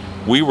worked,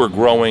 we were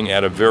growing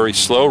at a very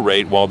slow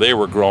rate while they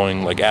were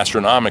growing like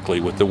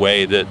astronomically with the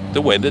way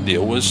the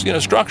deal was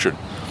structured.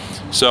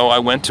 So I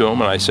went to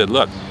them and I said,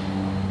 "Look,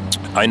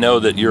 I know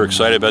that you're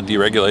excited about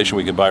deregulation.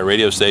 We can buy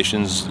radio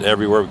stations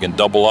everywhere. We can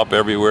double up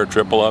everywhere,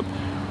 triple up.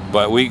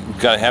 But we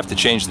have to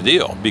change the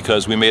deal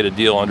because we made a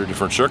deal under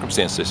different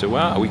circumstances." They said,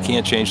 "Wow, we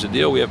can't change the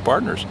deal. We have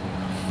partners."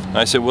 And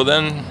I said, "Well,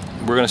 then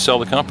we're going to sell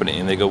the company."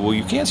 And they go, "Well,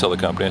 you can't sell the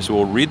company." I said,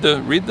 "Well, read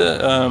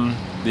the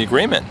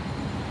agreement."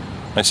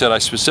 I said, "I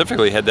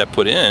specifically had that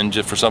put in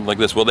just for something like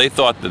this." Well, they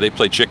thought that they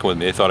played chicken with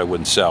me. They thought I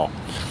wouldn't sell.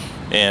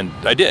 And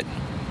I did,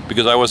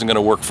 because I wasn't going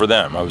to work for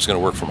them. I was going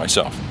to work for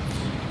myself.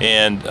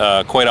 And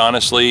quite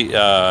honestly,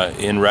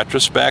 in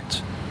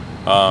retrospect,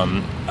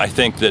 I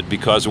think that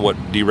because of what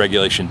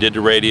deregulation did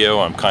to radio,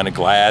 I'm kind of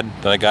glad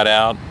that I got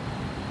out.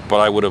 But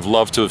I would have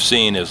loved to have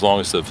seen, as long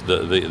as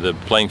the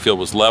playing field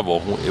was level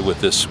with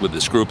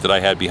this group that I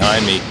had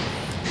behind me,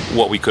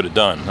 what we could have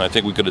done. I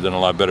think we could have done a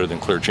lot better than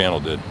Clear Channel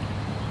did.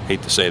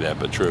 Hate to say that,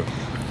 but true.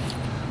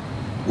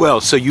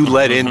 Well, so you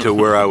led into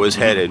where I was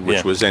headed,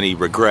 which was any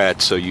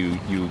regrets. So you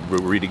were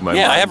reading my mind.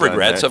 Yeah, I have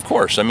regrets, of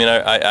course. I mean,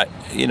 I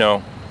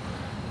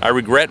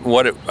regret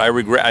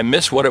I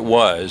miss what it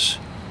was,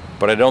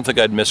 but I don't think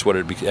I'd miss what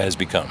it has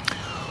become.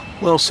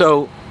 Well,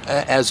 so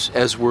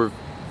as we're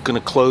going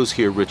to close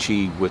here,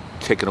 Richie, with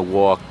taking a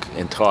walk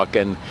and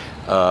talking,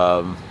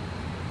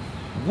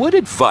 what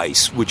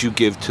advice would you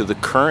give to the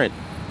current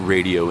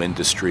radio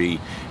industry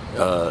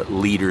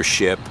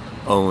leadership,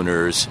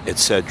 owners,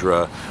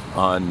 etc.,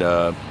 on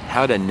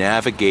how to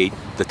navigate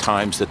the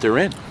times that they're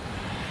in?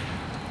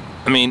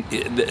 I mean,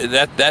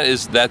 that's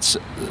a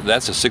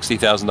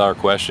 $60,000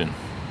 question.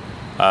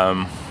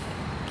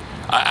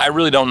 I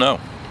really don't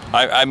know.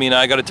 I mean,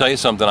 I got to tell you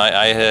something.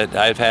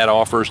 I've had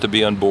offers to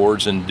be on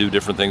boards and do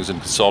different things in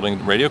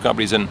consulting radio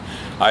companies, and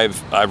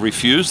I've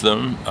refused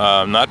them,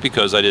 not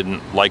because I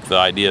didn't like the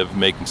idea of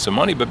making some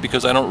money, but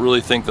because I don't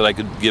really think that I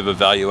could give a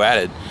value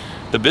added.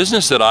 The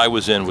business that I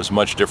was in was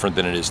much different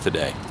than it is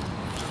today.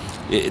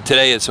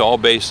 Today, it's all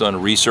based on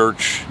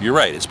research. You're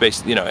right. It's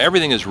based,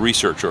 everything is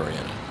research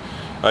oriented.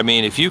 I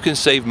mean, if you can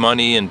save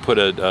money and put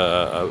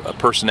a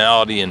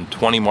personality in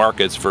 20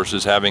 markets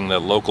versus having the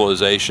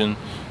localization,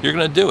 you're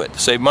going to do it to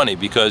save money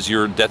because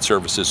your debt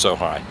service is so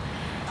high.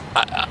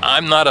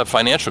 I'm not a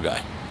financial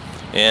guy,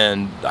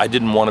 and I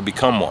didn't want to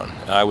become one.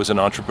 I was an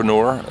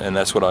entrepreneur, and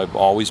that's what I've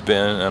always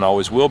been and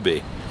always will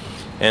be.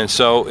 And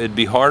so it'd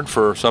be hard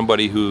for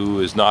somebody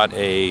who is not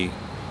a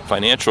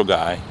financial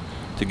guy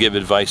to give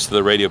advice to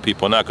the radio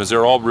people now, because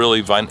they're all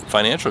really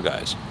financial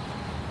guys.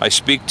 I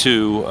speak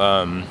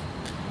to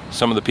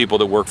some of the people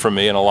that work for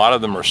me, and a lot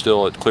of them are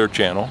still at Clear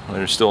Channel, and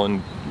they're still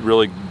in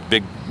really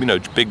big,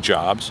 big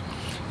jobs,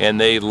 and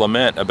they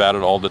lament about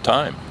it all the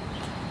time.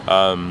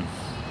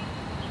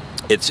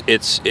 It's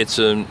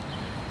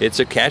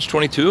a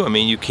catch-22. I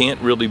mean, you can't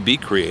really be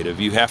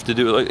creative. You have to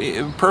do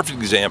a perfect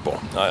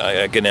example.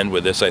 I can end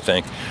with this, I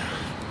think.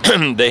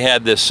 They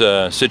had this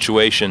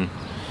situation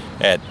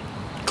at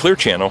Clear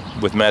Channel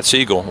with Matt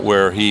Siegel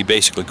where he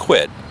basically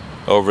quit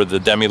over the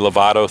Demi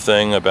Lovato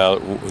thing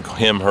about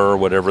him, her,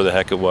 whatever the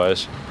heck it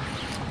was.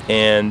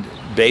 And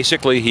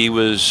basically he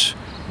was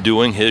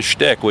doing his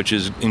shtick, which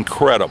is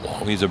incredible.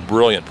 He's a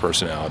brilliant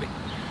personality.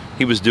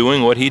 He was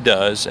doing what he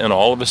does, and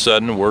all of a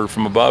sudden word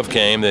from above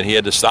came that he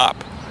had to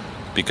stop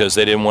because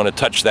they didn't want to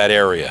touch that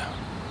area.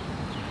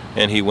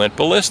 And he went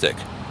ballistic.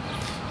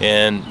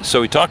 And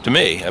so he talked to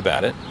me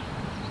about it.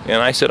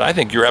 And I said, I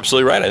think you're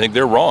absolutely right. I think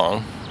they're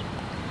wrong.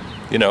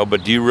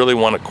 But do you really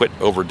want to quit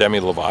over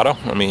Demi Lovato?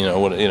 I mean,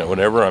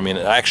 whatever. I mean,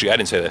 actually, I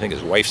didn't say that. I think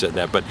his wife said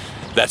that, but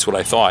that's what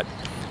I thought.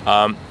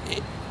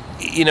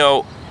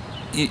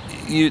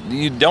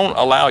 You don't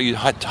allow you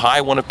to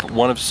tie one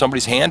of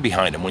somebody's hand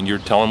behind them when you're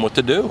telling them what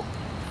to do.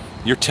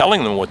 You're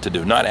telling them what to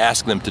do, not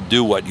asking them to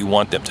do what you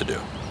want them to do.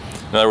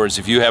 In other words,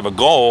 if you have a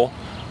goal,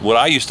 what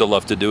I used to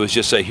love to do is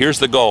just say, here's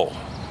the goal.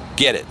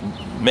 Get it.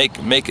 Make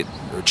it.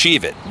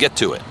 Achieve it. Get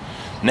to it.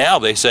 Now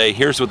they say,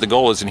 here's what the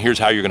goal is and here's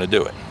how you're going to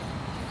do it.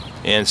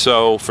 And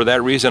so for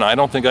that reason, I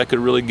don't think I could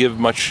really give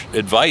much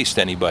advice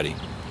to anybody.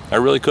 I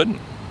really couldn't.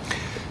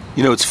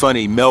 It's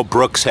funny. Mel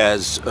Brooks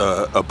has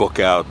a book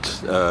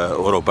out,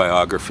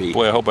 autobiography.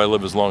 Boy, I hope I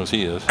live as long as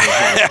he is.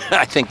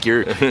 I think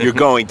you're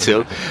going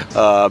to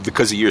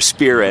because of your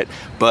spirit.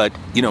 But,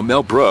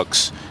 Mel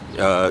Brooks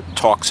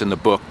talks in the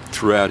book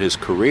throughout his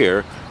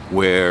career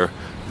where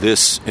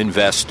this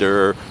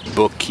investor,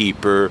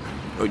 bookkeeper,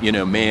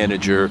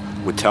 manager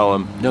would tell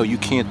him, no, you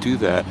can't do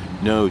that.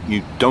 No,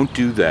 you don't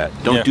do that.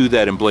 Don't do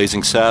that in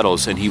Blazing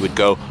Saddles. And he would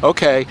go,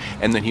 okay,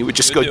 and then he would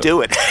just go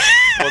do it.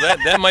 Well,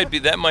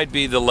 that might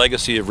be the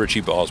legacy of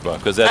Richie Balsbaugh,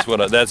 because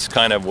that's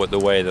kind of the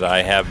way that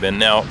I have been.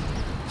 Now,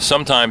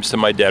 sometimes to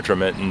my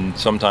detriment, and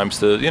sometimes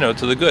to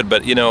the good.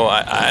 But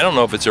I don't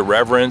know if it's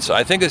irreverence.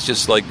 I think it's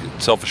just like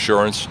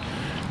self-assurance.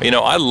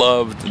 I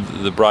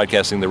love the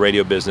broadcasting, the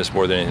radio business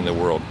more than anything in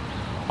the world.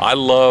 I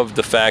love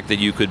the fact that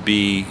you could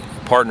be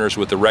partners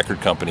with the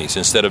record companies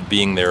instead of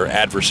being their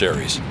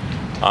adversaries.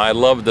 I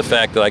love the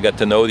fact that I got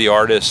to know the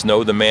artists,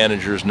 know the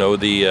managers, know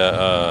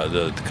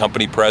the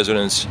company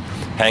presidents,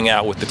 hang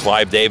out with the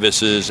Clive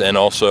Davises, and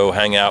also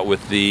hang out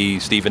with the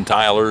Steven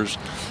Tylers,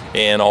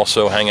 and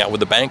also hang out with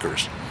the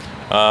bankers.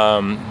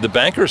 The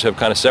bankers have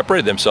kind of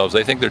separated themselves.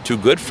 They think they're too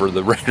good for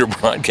the regular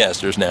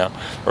broadcasters now,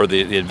 or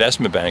the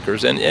investment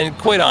bankers. And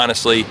quite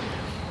honestly,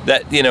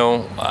 that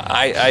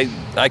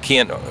I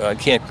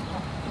can't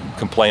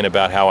complain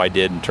about how I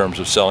did in terms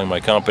of selling my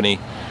company.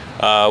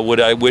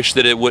 Would I wish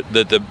that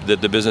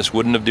the business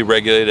wouldn't have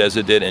deregulated as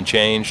it did and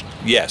changed?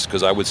 Yes,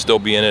 because I would still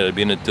be in it. I'd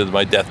be in it to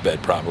my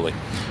deathbed probably.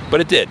 But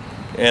it did,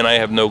 and I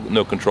have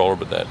no control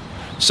over that.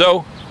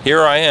 So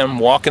here I am,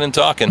 walking and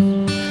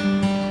talking.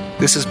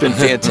 This has been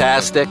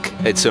fantastic.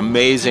 It's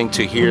amazing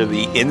to hear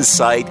the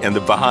insight and the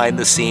behind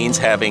the scenes,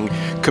 having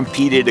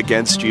competed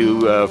against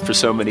you for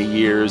so many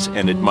years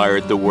and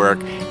admired the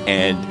work.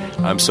 And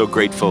I'm so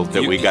grateful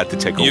that we got to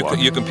take a walk.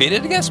 You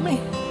competed against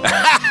me?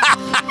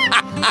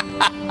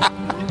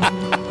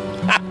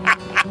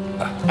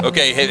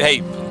 Okay,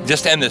 hey,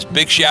 just end this.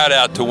 Big shout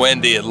out to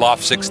Wendy at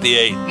Loft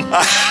 68.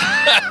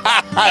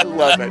 I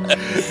love it.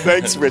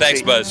 Thanks, Richie.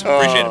 Thanks, Buzz.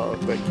 Appreciate it.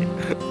 Thank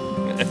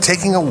you.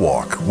 Taking a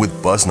Walk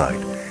with Buzz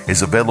Knight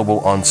is available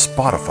on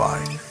Spotify,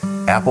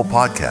 Apple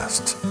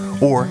Podcasts,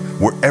 or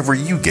wherever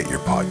you get your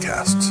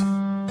podcasts.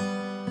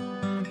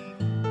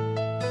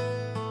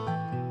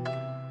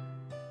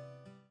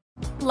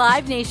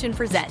 Live Nation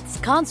presents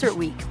Concert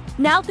Week.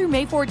 Now through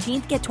May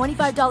 14th, get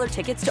 $25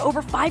 tickets to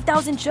over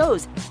 5,000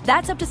 shows.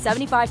 That's up to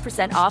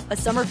 75% off a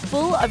summer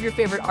full of your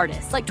favorite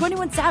artists like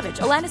 21 Savage,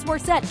 Alanis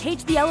Morissette,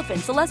 Cage the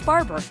Elephant, Celeste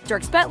Barber,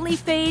 Dierks Bentley,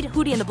 Fade,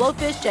 Hootie and the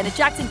Blowfish, Janet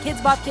Jackson,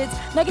 Kids Bop Kids,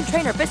 Meghan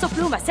Trainor, Peso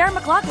Pluma, Sarah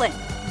McLachlan.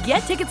 Get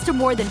tickets to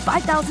more than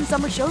 5,000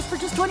 summer shows for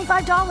just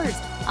 $25.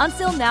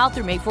 Until now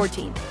through May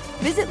 14th.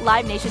 Visit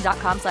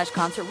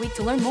LiveNation.com/Concert Week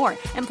to learn more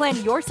and plan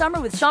your summer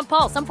with Sean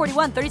Paul, Sum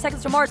 41, 30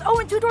 Seconds to Mars,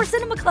 and Two Door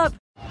Cinema Club.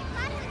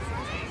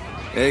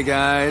 Hey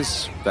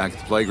guys, back at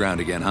the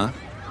playground again, huh?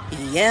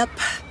 Yep.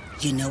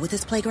 You know what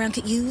this playground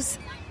could use?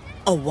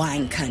 A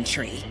wine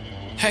country.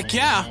 Heck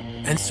yeah,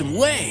 and some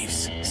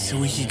waves so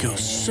we could go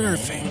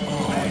surfing.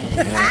 Oh,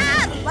 yeah.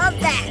 Ah, love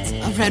that.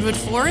 A redwood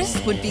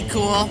forest would be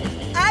cool.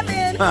 I'm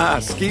in. Ah,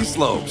 ski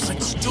slopes.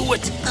 Let's do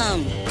it.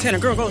 Can a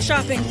girl go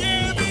shopping?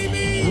 Yeah,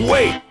 baby.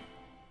 Wait!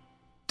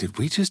 Did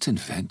we just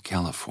invent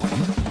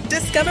California?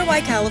 Discover why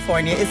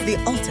California is the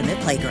ultimate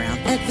playground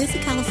at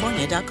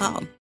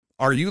visitcalifornia.com.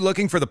 Are you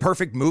looking for the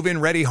perfect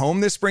move-in ready home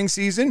this spring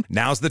season?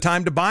 Now's the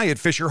time to buy at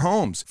Fisher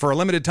Homes. For a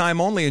limited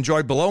time only,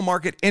 enjoy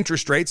below-market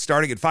interest rates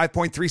starting at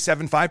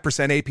 5.375%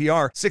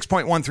 APR,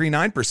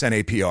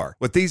 6.139% APR.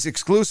 With these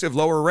exclusive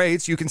lower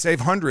rates, you can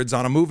save hundreds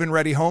on a move-in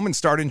ready home and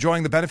start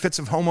enjoying the benefits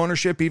of home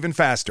ownership even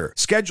faster.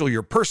 Schedule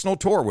your personal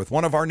tour with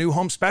one of our new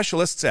home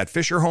specialists at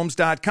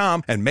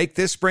FisherHomes.com and make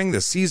this spring the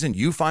season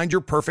you find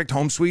your perfect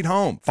home sweet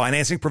home.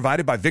 Financing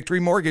provided by Victory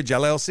Mortgage,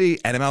 LLC,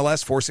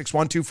 NMLS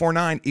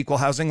 461249, Equal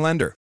Housing Lender.